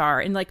Pat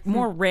Benatar and like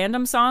more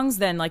random songs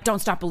than like Don't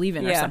Stop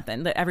Believing or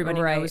something that everybody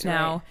knows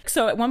now. Right.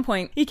 So at one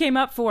point he came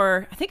up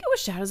for, I think it was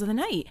Shadows of the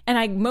Night, and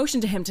I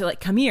motioned to him to like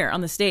come here on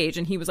the stage,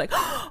 and he was like,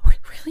 oh,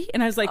 really?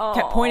 And I was like,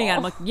 kept pointing at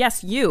him like,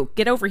 yes, you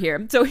get over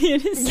here. So he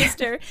and his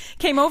sister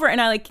came over, and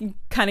I like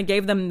kind of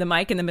gave them the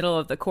mic in the middle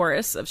of the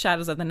chorus of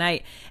Shadows of the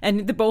Night,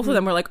 and both of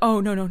them were like, oh,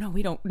 no,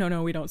 we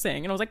don't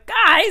sing. And I was like,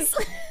 guys.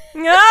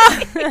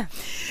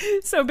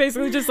 So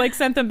basically just like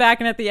sent them back,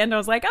 and at the end I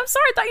was like, I'm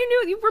sorry, I thought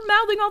you were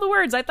mouthing all the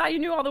words. I thought you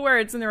knew all the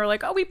words. And they were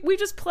like, oh, we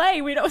just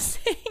play, we don't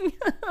sing.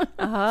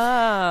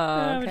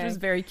 Oh, Which was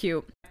very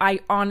cute. I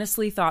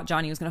honestly thought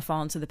Johnny was going to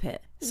fall into the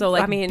pit. So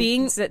like, I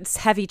mean, it's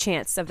heavy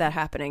chance of that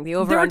happening. The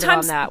over-under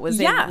on that was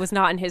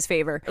not in his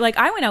favor. Like,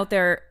 I went out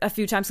there a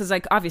few times because,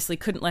 like, obviously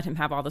couldn't let him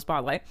have all the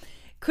spotlight.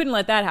 Couldn't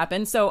let that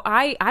happen. So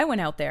I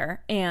went out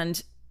there,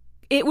 and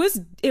it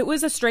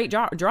was a straight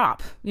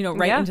drop,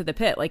 right into the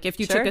pit. Like, if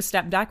you took a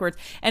step backwards,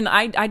 and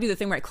I do the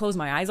thing where I close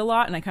my eyes a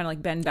lot and I kind of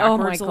like bend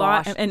backwards a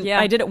lot. And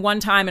I did it one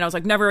time and I was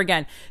like, never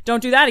again.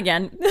 Don't do that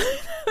again.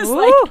 It was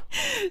like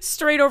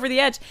straight over the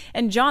edge.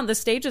 And John, the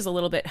stage is a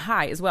little bit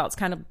high as well. It's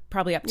kind of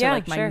probably up to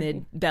like my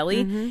mid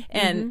belly,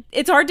 and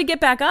it's hard to get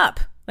back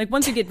up. Like,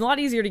 once you get, a lot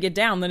easier to get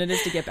down than it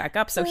is to get back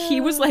up. So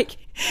he was like,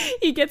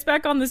 he gets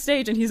back on the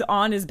stage and he's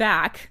on his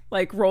back,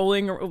 like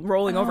rolling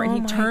over, and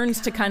he turns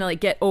to kind of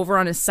like get over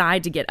on his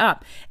side to get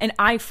up. And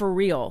I, for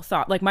real,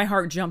 thought, like, my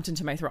heart jumped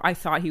into my throat. I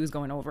thought he was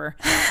going over.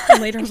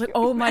 And later I was like,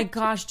 oh my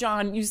gosh,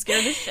 John, you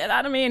scared the shit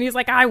out of me. And he's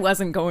like, I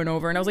wasn't going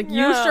over. And I was like,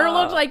 you sure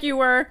looked like you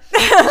were.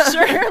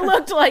 Sure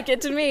looked like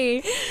it to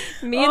me.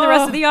 Me and the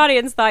rest of the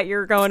audience thought you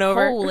were going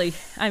over. Holy.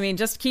 I mean,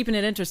 just keeping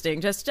it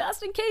interesting. Just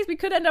in case we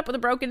could end up with a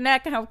broken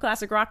neck. How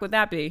classic rock would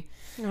that be?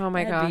 Oh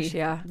my gosh,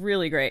 yeah.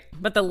 Really great.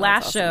 But the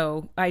last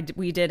show,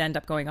 we did end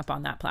up going up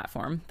on that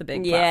platform, the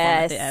big platform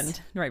at the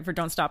end, right, for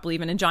Don't Stop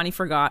Believin'. And Johnny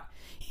forgot.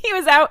 He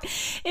was out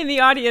in the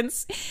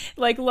audience,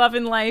 like,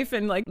 loving life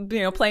and, like, playing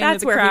with the crowd.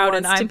 That's where he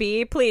wants to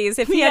be. Please,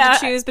 if he had to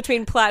choose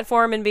between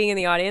platform and being in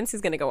the audience,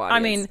 he's going to go audience.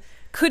 I mean,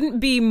 couldn't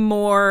be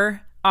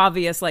more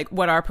obvious, like,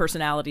 what our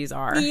personalities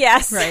are.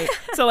 Yes. Right.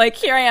 So, like,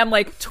 here I am,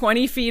 like,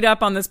 20 feet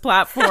up on this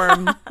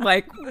platform,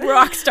 like,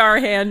 rock star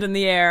hand in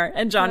the air,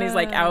 and Johnny's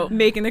like out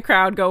making the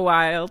crowd go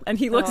wild. And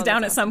he looks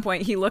down at some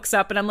point, he looks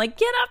up, and I'm like,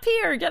 get up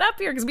here,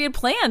 because we had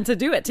planned to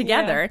do it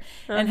together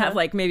and have,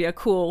 like, maybe a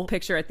cool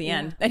picture at the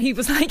end. And he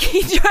was like,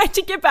 he tried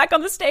to get back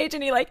on the stage,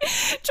 and he, like,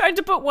 tried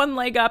to put one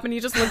leg up, and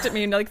he just looked at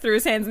me and, like, threw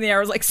his hands in the air.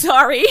 I was like,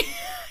 sorry.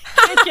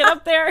 Can't get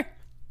up there.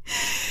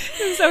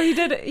 And so he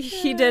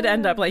did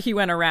end up, like, he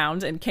went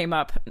around and came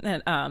up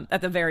and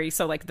at the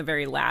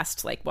very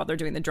last, like, while they're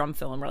doing the drum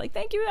fill, and we're like,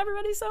 thank you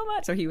everybody so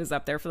much. So he was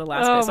up there for the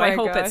last bit. So I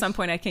hope at some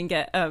point I can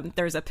get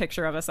there's a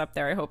picture of us up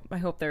there. I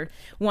hope there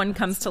one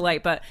comes to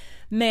light. But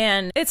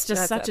man, it's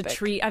just such a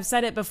treat. I've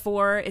said it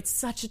before, it's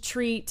such a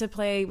treat to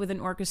play with an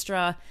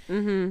orchestra.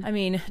 I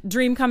mean,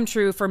 dream come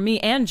true for me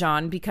and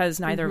John, because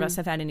neither of us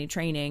have had any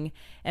training,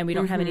 and we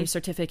don't have any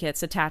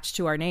certificates attached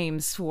to our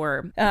names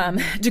for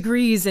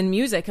degrees in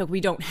music.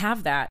 We don't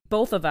have that.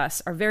 Both of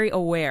us are very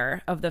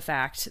aware of the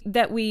fact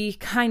that we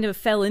kind of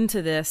fell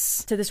into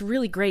this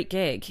really great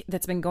gig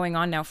that's been going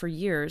on now for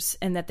years,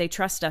 and that they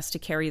trust us to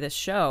carry this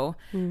show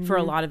for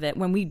a lot of it,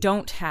 when we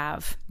don't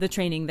have the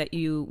training that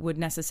you would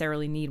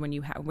necessarily need when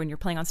you're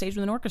playing on stage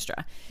with an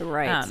orchestra.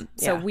 Right.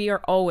 So we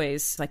are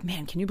always like,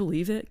 man, can you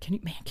believe it? Can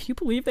you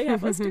believe they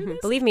have us do this?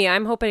 Believe me,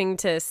 I'm hoping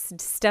to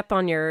step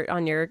on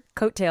your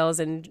coattails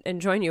and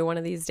join you one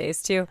of these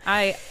days too.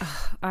 I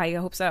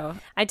hope so.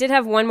 I did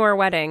have one more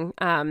wedding.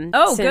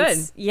 Good.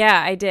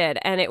 Yeah, I did.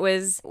 And it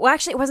was,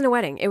 actually, it wasn't a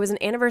wedding. It was an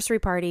anniversary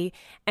party,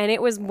 and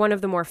it was one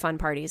of the more fun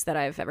parties that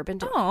I've ever been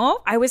to.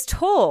 Aww. I was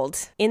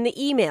told in the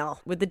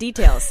email with the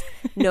details,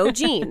 no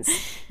jeans.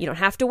 You don't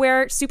have to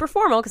wear super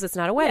formal because it's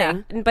not a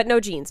wedding, but no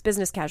jeans,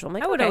 business casual. I'm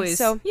like, I would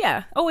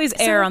always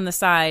err on the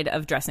side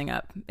of dressing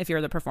up if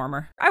you're the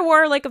performer. I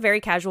wore like a very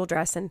casual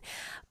dress,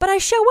 but I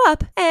show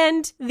up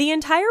and the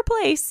entire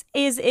place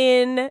is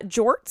in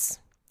jorts,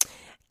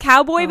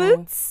 cowboy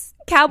boots,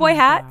 cowboy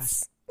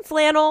hats.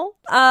 Flannel,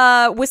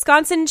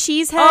 Wisconsin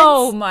cheese heads.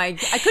 Oh my!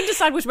 I couldn't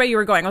decide which way you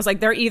were going. I was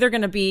like, they're either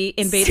going to be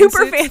in bathing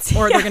suits fancy,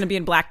 or they're going to be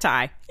in black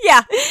tie.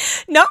 Yeah,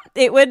 no,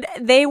 they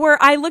were.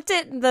 I looked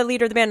at the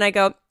leader of the band and I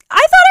go, I thought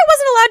I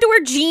wasn't allowed to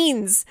wear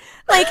jeans.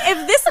 Like,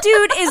 if this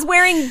dude is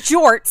wearing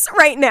jorts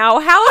right now,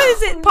 how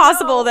is it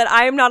possible that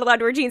I am not allowed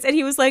to wear jeans? And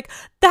he was like,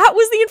 that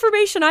was the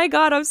information I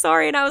got. I'm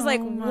sorry. And I was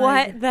like,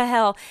 what the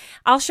hell?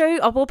 I'll show you.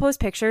 We'll post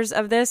pictures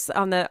of this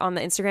on the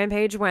Instagram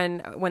page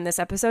when this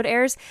episode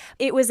airs.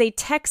 It was a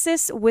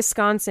Texas,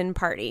 Wisconsin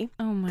party.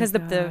 Oh my gosh.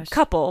 Because the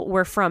couple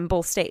were from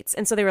both states.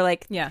 And so they were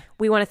like,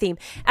 we want a theme.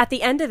 At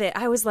the end of it,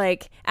 I was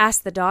like,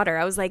 asked the daughter,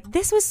 I was like,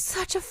 this was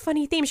such a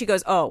funny theme. She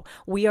goes, oh,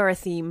 we are a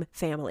theme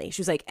family.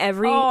 She was like,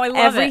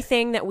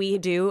 everything that we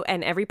do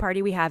and every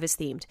party we have is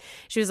themed.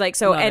 She was like,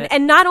 so,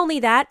 and not only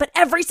that, but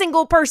every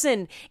single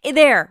person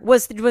there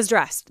was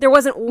dressed. There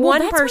wasn't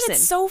one person. When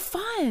it's so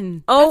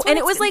fun. Oh, and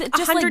it was like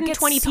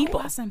 120 people.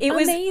 Awesome. It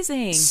was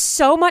amazing.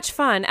 So much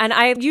fun. And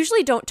I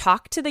usually don't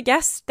talk to the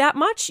guests that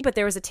much, but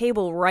there was a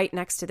table right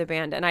next to the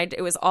band, and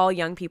it was all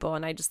young people,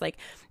 and I just like,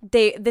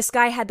 this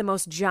guy had the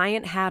most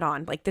giant hat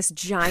on, like this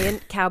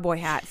giant cowboy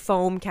hat,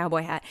 foam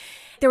cowboy hat.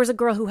 There was a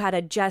girl who had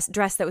a dress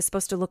that was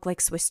supposed to look like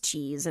Swiss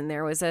cheese, and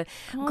there was a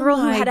girl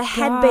who had a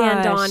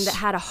headband on that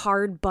had a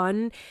hard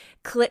bun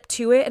clip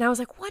to it, and I was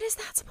like, what is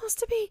that supposed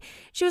to be?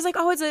 She was like,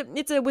 oh,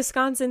 it's a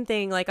Wisconsin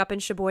thing, like up in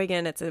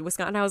Sheboygan, it's a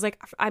Wisconsin. And I was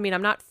like, I mean,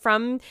 I'm not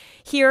from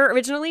here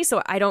originally,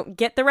 so I don't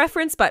get the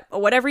reference, but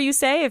whatever you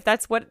say, if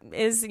that's what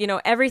is,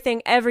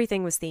 everything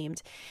was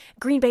themed.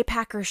 Green Bay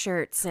Packer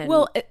shirts. And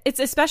well, it's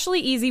especially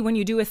easy when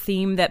you do a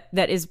theme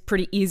that is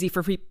pretty easy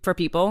for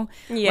people.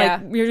 Yeah.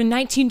 Like you're in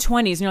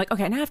 1920s and you're like,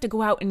 okay, now I have to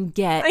go out and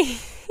get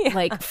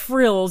like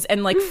frills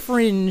and like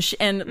fringe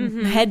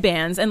and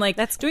headbands, and like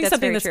that's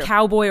something that's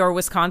cowboy or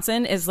Wisconsin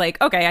is like,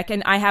 okay,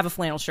 I have a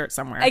flannel shirt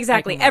somewhere.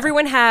 Exactly.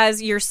 Everyone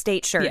has your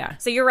state shirt. Yeah.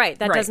 So you're right.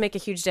 That does make a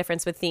huge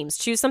difference with themes.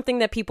 Choose something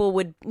that people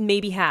would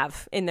maybe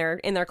have in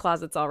their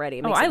closets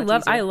already. I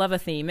love a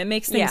theme. It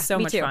makes things so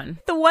much fun.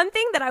 The one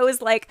thing that I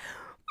was like,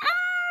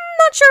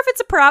 not sure if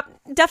it's a prop.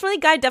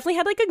 Guy definitely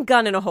had like a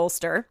gun in a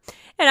holster.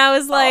 And I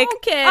was like,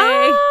 okay.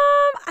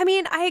 I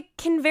mean, I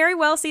can very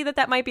well see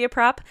that might be a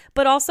prop,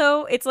 but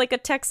also it's like a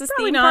Texas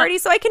theme not. party,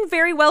 so I can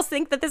very well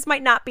think that this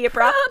might not be a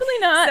prop. Probably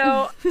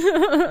not.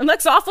 So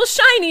looks awful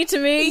shiny to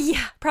me.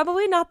 Yeah,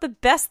 probably not the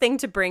best thing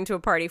to bring to a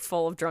party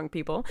full of drunk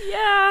people.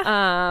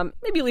 Yeah.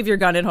 Maybe leave your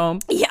gun at home.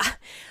 Yeah.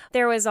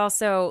 There was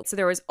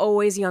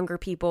always younger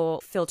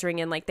people filtering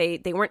in, like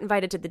they weren't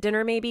invited to the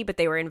dinner maybe, but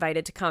they were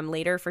invited to come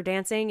later for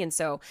dancing. And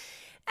so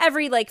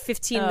every like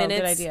 15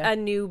 minutes, a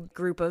new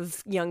group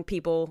of young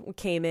people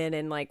came in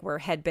and like were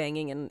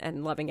headbanging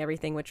and loving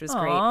everything, which was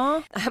great.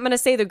 I'm going to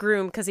say the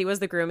groom, because he was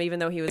the groom, even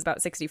though he was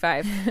about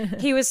 65.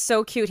 He was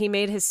so cute. He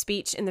made his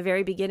speech in the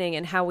very beginning,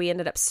 and how we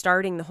ended up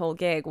starting the whole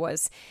gig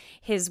was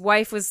his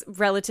wife was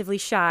relatively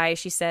shy,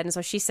 she said. And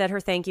so she said her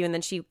thank you, and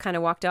then she kind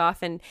of walked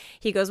off. And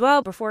he goes,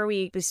 well, before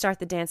we start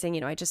the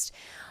dancing, I just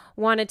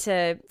wanted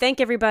to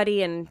thank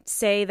everybody and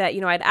say that,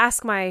 I'd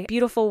ask my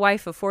beautiful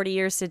wife of 40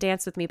 years to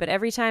dance with me, but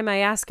every time I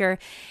ask her,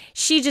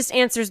 she just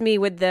answers me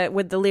with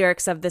the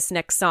lyrics of this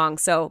next song.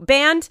 So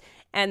band.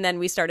 And then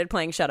we started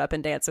playing "Shut Up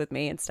and Dance with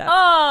Me" and stuff.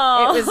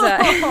 Oh,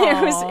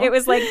 it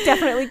was like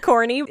definitely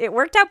corny. It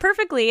worked out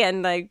perfectly,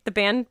 and like the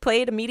band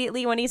played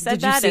immediately when he said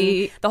that,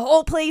 and the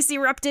whole place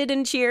erupted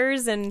in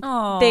cheers, and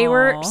they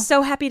were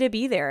so happy to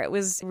be there. It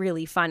was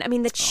really fun. I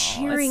mean, the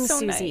cheering, so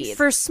Susie, nice.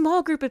 For a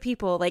small group of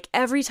people, like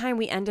every time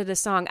we ended a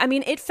song, I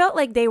mean, it felt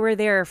like they were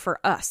there for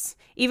us,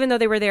 even though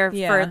they were there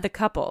for the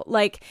couple.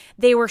 Like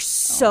they were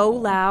so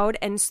loud,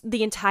 and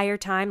the entire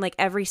time, like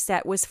every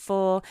set was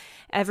full.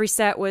 Every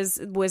set was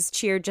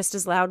cheered just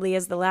as loudly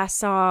as the last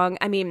song.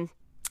 I mean,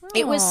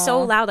 it was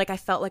so loud, like I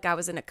felt like I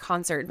was in a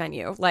concert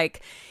venue.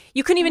 Like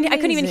I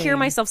couldn't even hear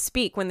myself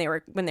speak when they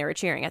were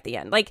cheering at the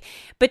end. Like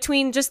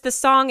between just the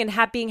song and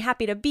being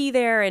happy to be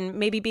there and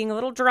maybe being a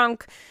little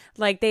drunk,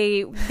 like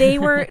they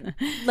were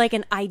like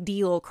an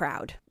ideal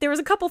crowd. There was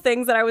a couple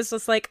things that I was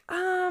just like,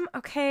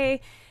 okay.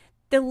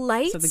 The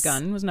lights. So the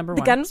gun was number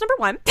one. The gun was number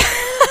one.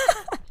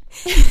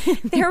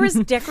 There was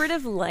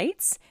decorative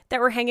lights that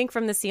were hanging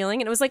from the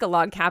ceiling, and it was like a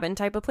log cabin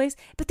type of place,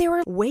 but they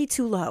were way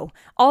too low.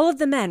 All of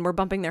the men were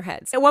bumping their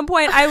heads. At one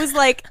point, I was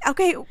like,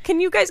 okay, can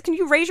you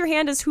raise your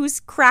hand as who's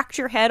cracked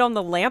your head on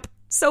the lamp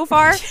so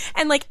far?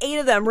 And like 8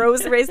 of them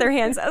raised their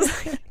hands. I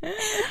was like,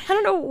 I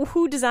don't know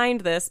who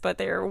designed this, but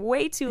they're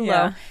way too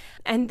low.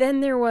 And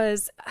then there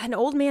was an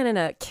old man in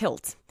a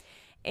kilt,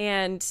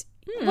 and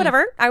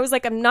whatever. I was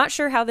like, I'm not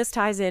sure how this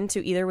ties into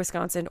either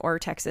Wisconsin or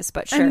Texas,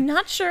 but sure. I'm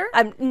not sure.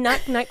 I'm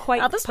not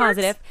quite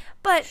positive. Works.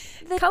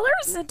 But the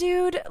colors? The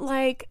dude,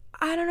 like,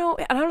 I don't know.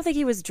 I don't think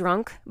he was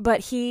drunk,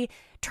 but he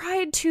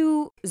tried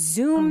to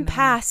zoom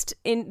past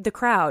in the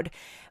crowd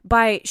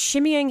by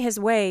shimmying his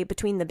way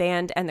between the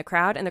band and the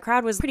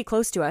crowd was pretty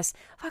close to us.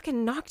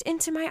 Fucking knocked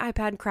into my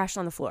iPad, crashed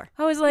on the floor.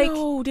 I was like,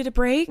 no, did it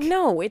break?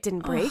 No, it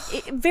didn't break.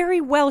 It very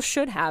well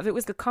should have. It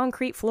was the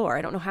concrete floor.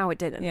 I don't know how it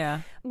didn't.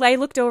 Yeah. I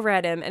looked over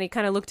at him, and he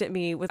kind of looked at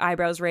me with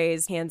eyebrows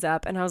raised, hands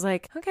up, and I was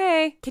like,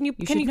 okay, can you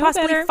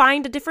possibly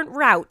find a different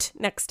route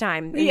next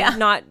time? Yeah.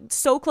 Not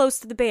so close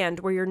to the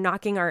band where you're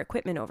knocking our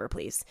equipment over,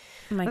 please.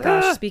 Oh my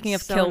gosh, speaking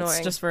of so kilts,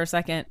 annoying. Just for a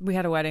second, we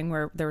had a wedding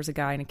where there was a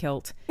guy in a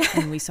kilt,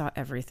 and we saw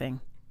everything.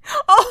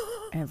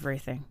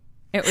 Everything.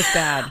 It was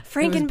bad.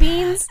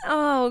 Frankenbeans?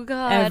 Oh,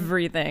 God.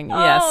 Everything.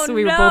 Yes. Oh,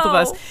 we were both of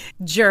us.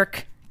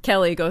 Jerk.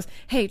 Kelly goes,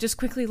 hey, just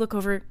quickly look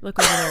over there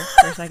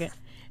for a second.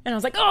 And I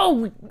was like, oh,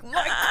 my God.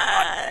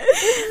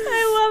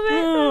 I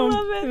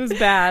love it. It was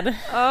bad.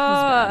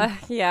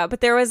 Yeah.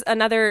 But there was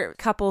another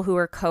couple who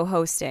were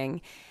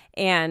co-hosting,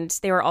 and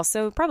they were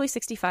also probably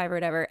 65 or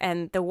whatever.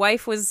 And the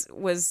wife was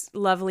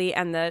lovely,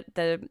 and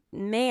the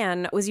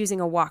man was using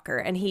a walker,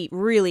 and he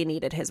really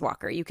needed his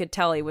walker. You could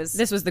tell he was...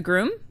 This was the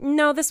groom?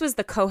 No, this was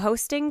the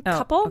co-hosting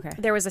couple. Okay.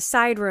 There was a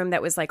side room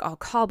that was like all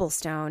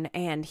cobblestone,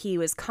 and he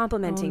was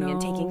complimenting and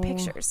taking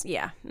pictures.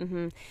 Yeah.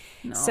 Mm-hmm.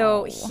 No.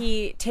 So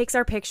he takes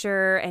our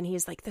picture, and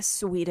he's like the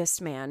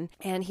sweetest man.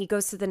 And he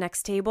goes to the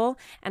next table,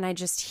 and I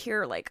just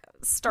hear like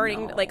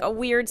starting like a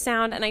weird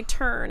sound, and I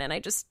turn, and I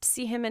just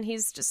see him, and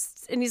he's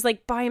he's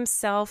like by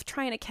himself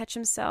trying to catch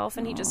himself,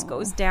 and he just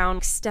goes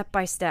down step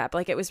by step.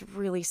 Like, it was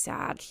really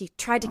sad. He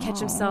tried to catch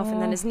himself,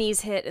 and then his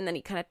knees hit, and then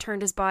he kind of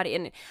turned his body,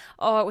 and it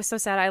was so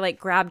sad. I like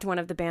grabbed one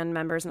of the band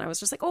members, and I was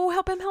just like, oh,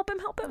 help him.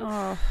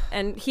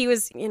 And he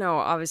was,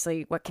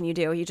 obviously, what can you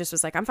do? He just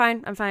was like, I'm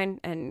fine.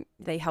 And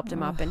they helped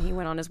him up, and he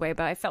went on his way.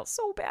 But I felt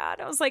so bad.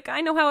 I was like,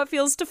 I know how it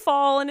feels to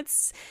fall, and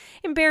it's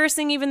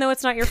embarrassing, even though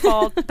it's not your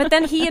fault. But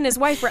then he and his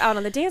wife were out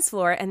on the dance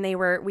floor, and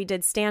we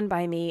did Stand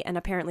By Me, and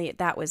apparently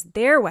that was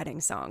their wedding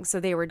song. So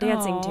they were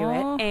dancing to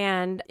it,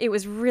 and it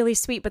was really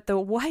sweet. But the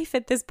wife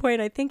at this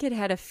point, I think,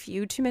 had a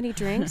few too many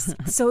drinks.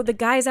 So the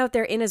guy's out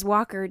there in his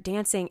walker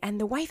dancing, and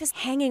the wife is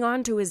hanging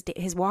on to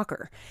his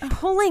walker,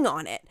 pulling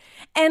on it.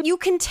 And you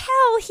can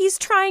tell he's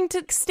trying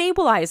to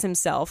stabilize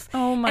himself.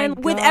 Oh my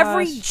And with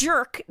every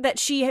jerk that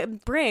she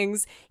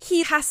brings,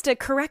 he has to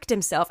correct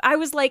himself. I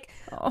was like,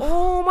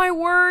 oh my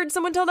word,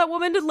 someone tell that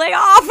woman to lay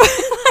off.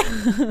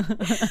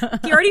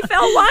 He already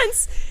fell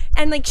once.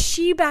 And like,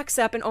 she backs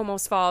up and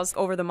almost falls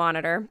over the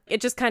monitor.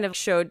 It just kind of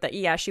showed that,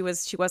 yeah, she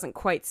wasn't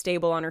quite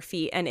stable on her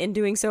feet, and in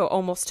doing so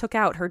almost took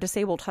out her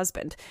disabled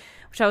husband.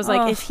 Which I was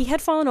like, if he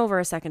had fallen over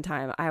a second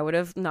time, I would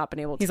have not been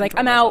able to. He's like,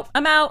 I'm out,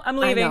 I'm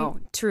leaving. I know,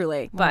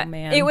 truly. But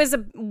man. It was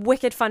a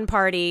wicked fun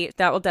party.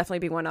 That will definitely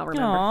be one I'll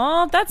remember.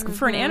 Aw, that's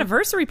for an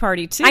anniversary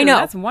party too. I know.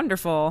 That's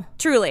wonderful.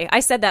 Truly. I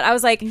said that. I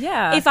was like,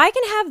 yeah, if I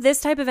can have this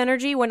type of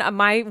energy when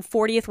my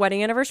 40th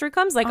wedding anniversary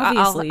comes, like,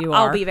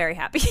 I'll be very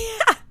happy.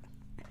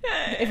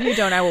 If you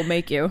don't, I will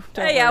make you.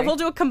 Yeah, we'll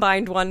do a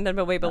combined one, then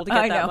we'll be able to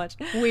get that much.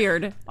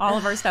 Weird. All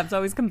of our stuff's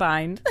always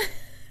combined.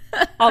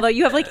 Although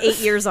you have like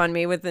 8 years on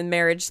me with the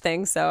marriage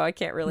thing, so I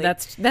can't really.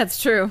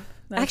 That's true.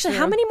 Actually,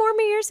 how many more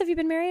years have you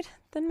been married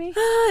than me?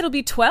 It'll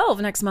be 12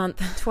 next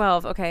month.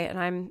 12, okay,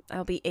 and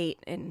I'll be 8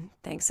 in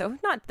things, so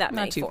not that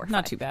many.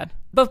 Not too bad.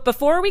 But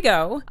before we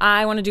go,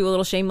 I want to do a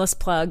little shameless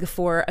plug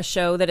for a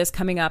show that is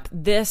coming up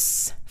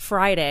this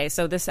Friday.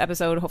 So this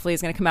episode hopefully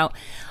is going to come out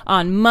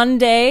on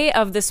Monday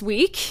of this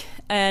week,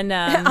 and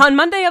on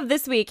Monday of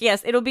this week,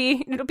 yes, it'll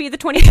be the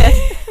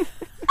 25th.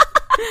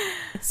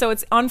 So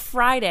it's on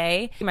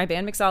Friday. My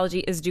band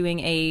Mixology is doing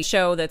a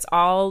show that's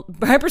all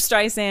Barbra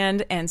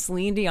Streisand and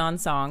Celine Dion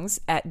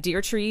songs at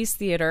Deer Trees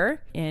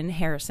Theater in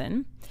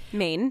Harrison,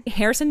 Maine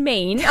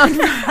on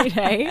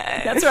Friday.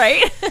 That's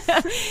right.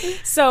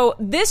 So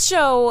this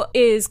show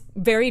is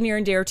very near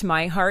and dear to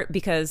my heart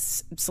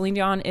because Celine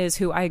Dion is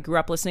who I grew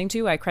up listening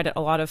to. I credit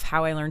a lot of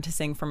how I learned to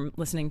sing from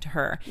listening to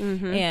her,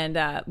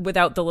 and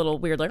without the little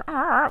weird like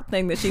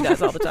thing that she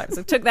does all the time.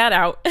 So took that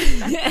out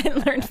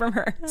and learned from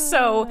her.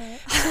 So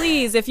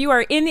please, if you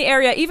are in the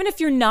area, even if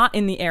you're not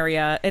in the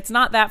area, it's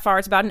not that far.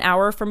 It's about an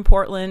hour from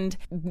Portland.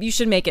 You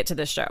should make it to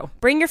this show.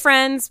 Bring your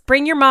friends,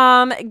 bring your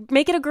mom,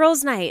 make it a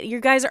girls' night. You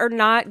guys are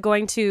not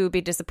going to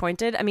be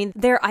disappointed. I mean,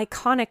 they're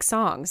iconic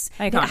songs.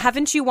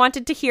 Haven't you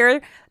wanted to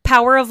hear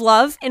Power of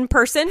Love in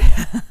person?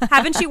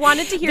 Haven't you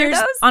wanted to hear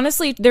those?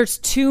 Honestly, there's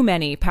too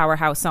many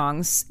powerhouse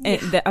songs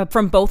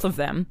from both of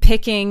them.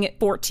 Picking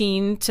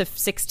 14 to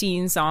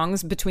 16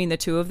 songs between the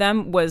two of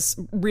them was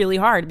really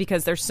hard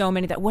because there's so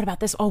many that, what about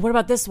this? Oh, what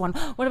about this one?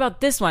 What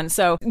about this one?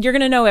 So you're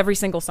going to know every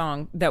single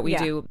song that we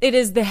do. It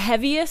is the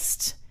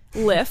heaviest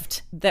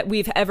lift that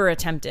we've ever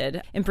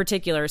attempted. In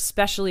particular,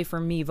 especially for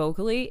me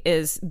vocally,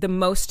 is the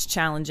most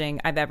challenging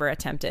I've ever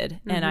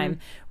attempted, and I'm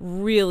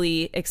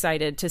really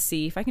excited to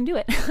see if I can do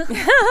it.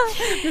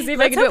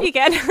 Let's hope you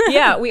can.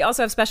 Yeah, we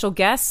also have special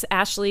guests.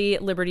 Ashley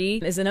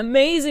Liberty is an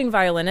amazing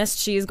violinist.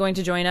 She is going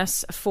to join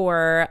us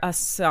for a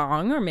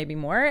song or maybe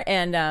more,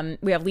 and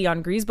we have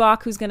Leon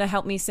Griesbach who's going to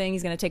help me sing.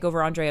 He's going to take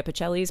over Andrea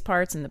Pacelli's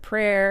parts in the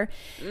prayer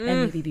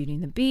and maybe Beauty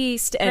and the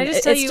Beast. And can I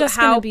just tell you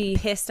how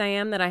pissed I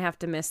am that I have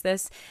to miss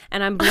this?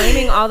 And I'm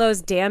blaming all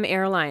those damn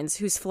airlines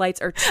whose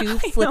flights are too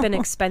flippin'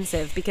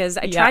 expensive, because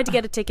I tried to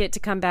get a ticket to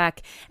come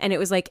back and it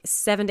was like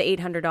 $700 to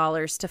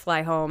 $800 to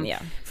fly home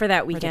for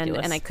that weekend.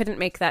 Ridiculous. And I couldn't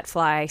make that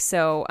fly.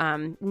 So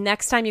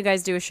next time you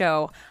guys do a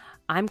show,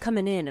 I'm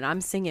coming in and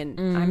I'm singing.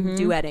 I'm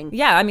duetting.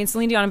 Yeah, I mean,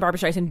 Celine Dion and Barbra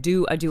Streisand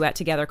do a duet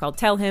together called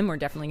Tell Him. We're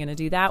definitely going to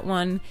do that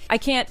one. I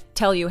can't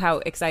tell you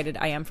how excited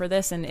I am for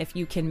this. And if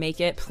you can make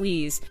it,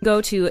 please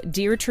go to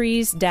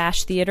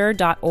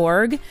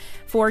deertrees-theater.org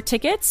for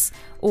tickets,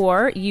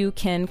 or you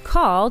can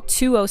call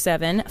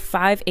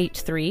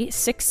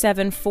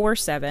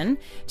 207-583-6747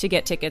 to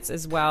get tickets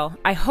as well.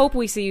 I hope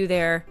we see you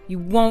there. You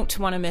won't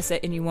want to miss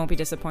it, and you won't be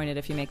disappointed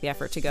if you make the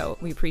effort to go.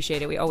 We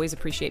appreciate it. We always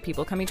appreciate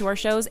people coming to our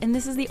shows, and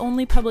this is the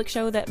only public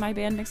show that my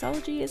band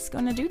Mixology is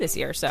going to do this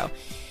year, so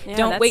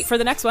don't wait for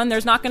the next one.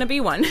 There's not going to be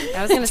one.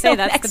 I was going to say,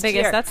 that's the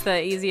biggest, that's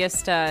the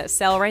easiest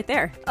sell right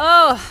there.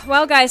 Oh,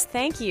 well, guys,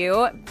 thank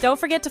you. Don't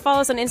forget to follow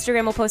us on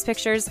Instagram. We'll post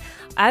pictures,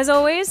 as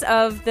always,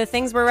 of the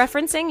things we're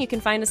referencing. You can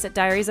find us at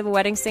Diaries of a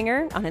Wedding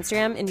Singer on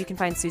Instagram, and you can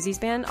find Susie's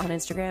band on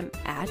Instagram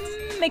at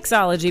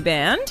Mixology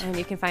Band. And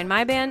you can find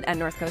my band at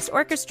North Coast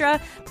Orchestra.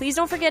 Please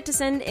don't forget to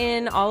send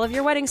in all of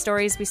your wedding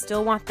stories. We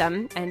still want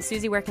them. And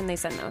Susie, where can they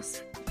send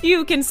those?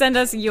 You can send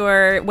us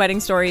your wedding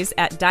stories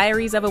at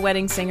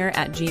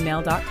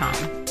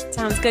diariesofawedingsinger@gmail.com.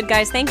 Sounds good,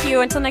 guys. Thank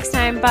you. Until next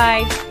time.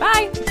 Bye.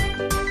 Bye.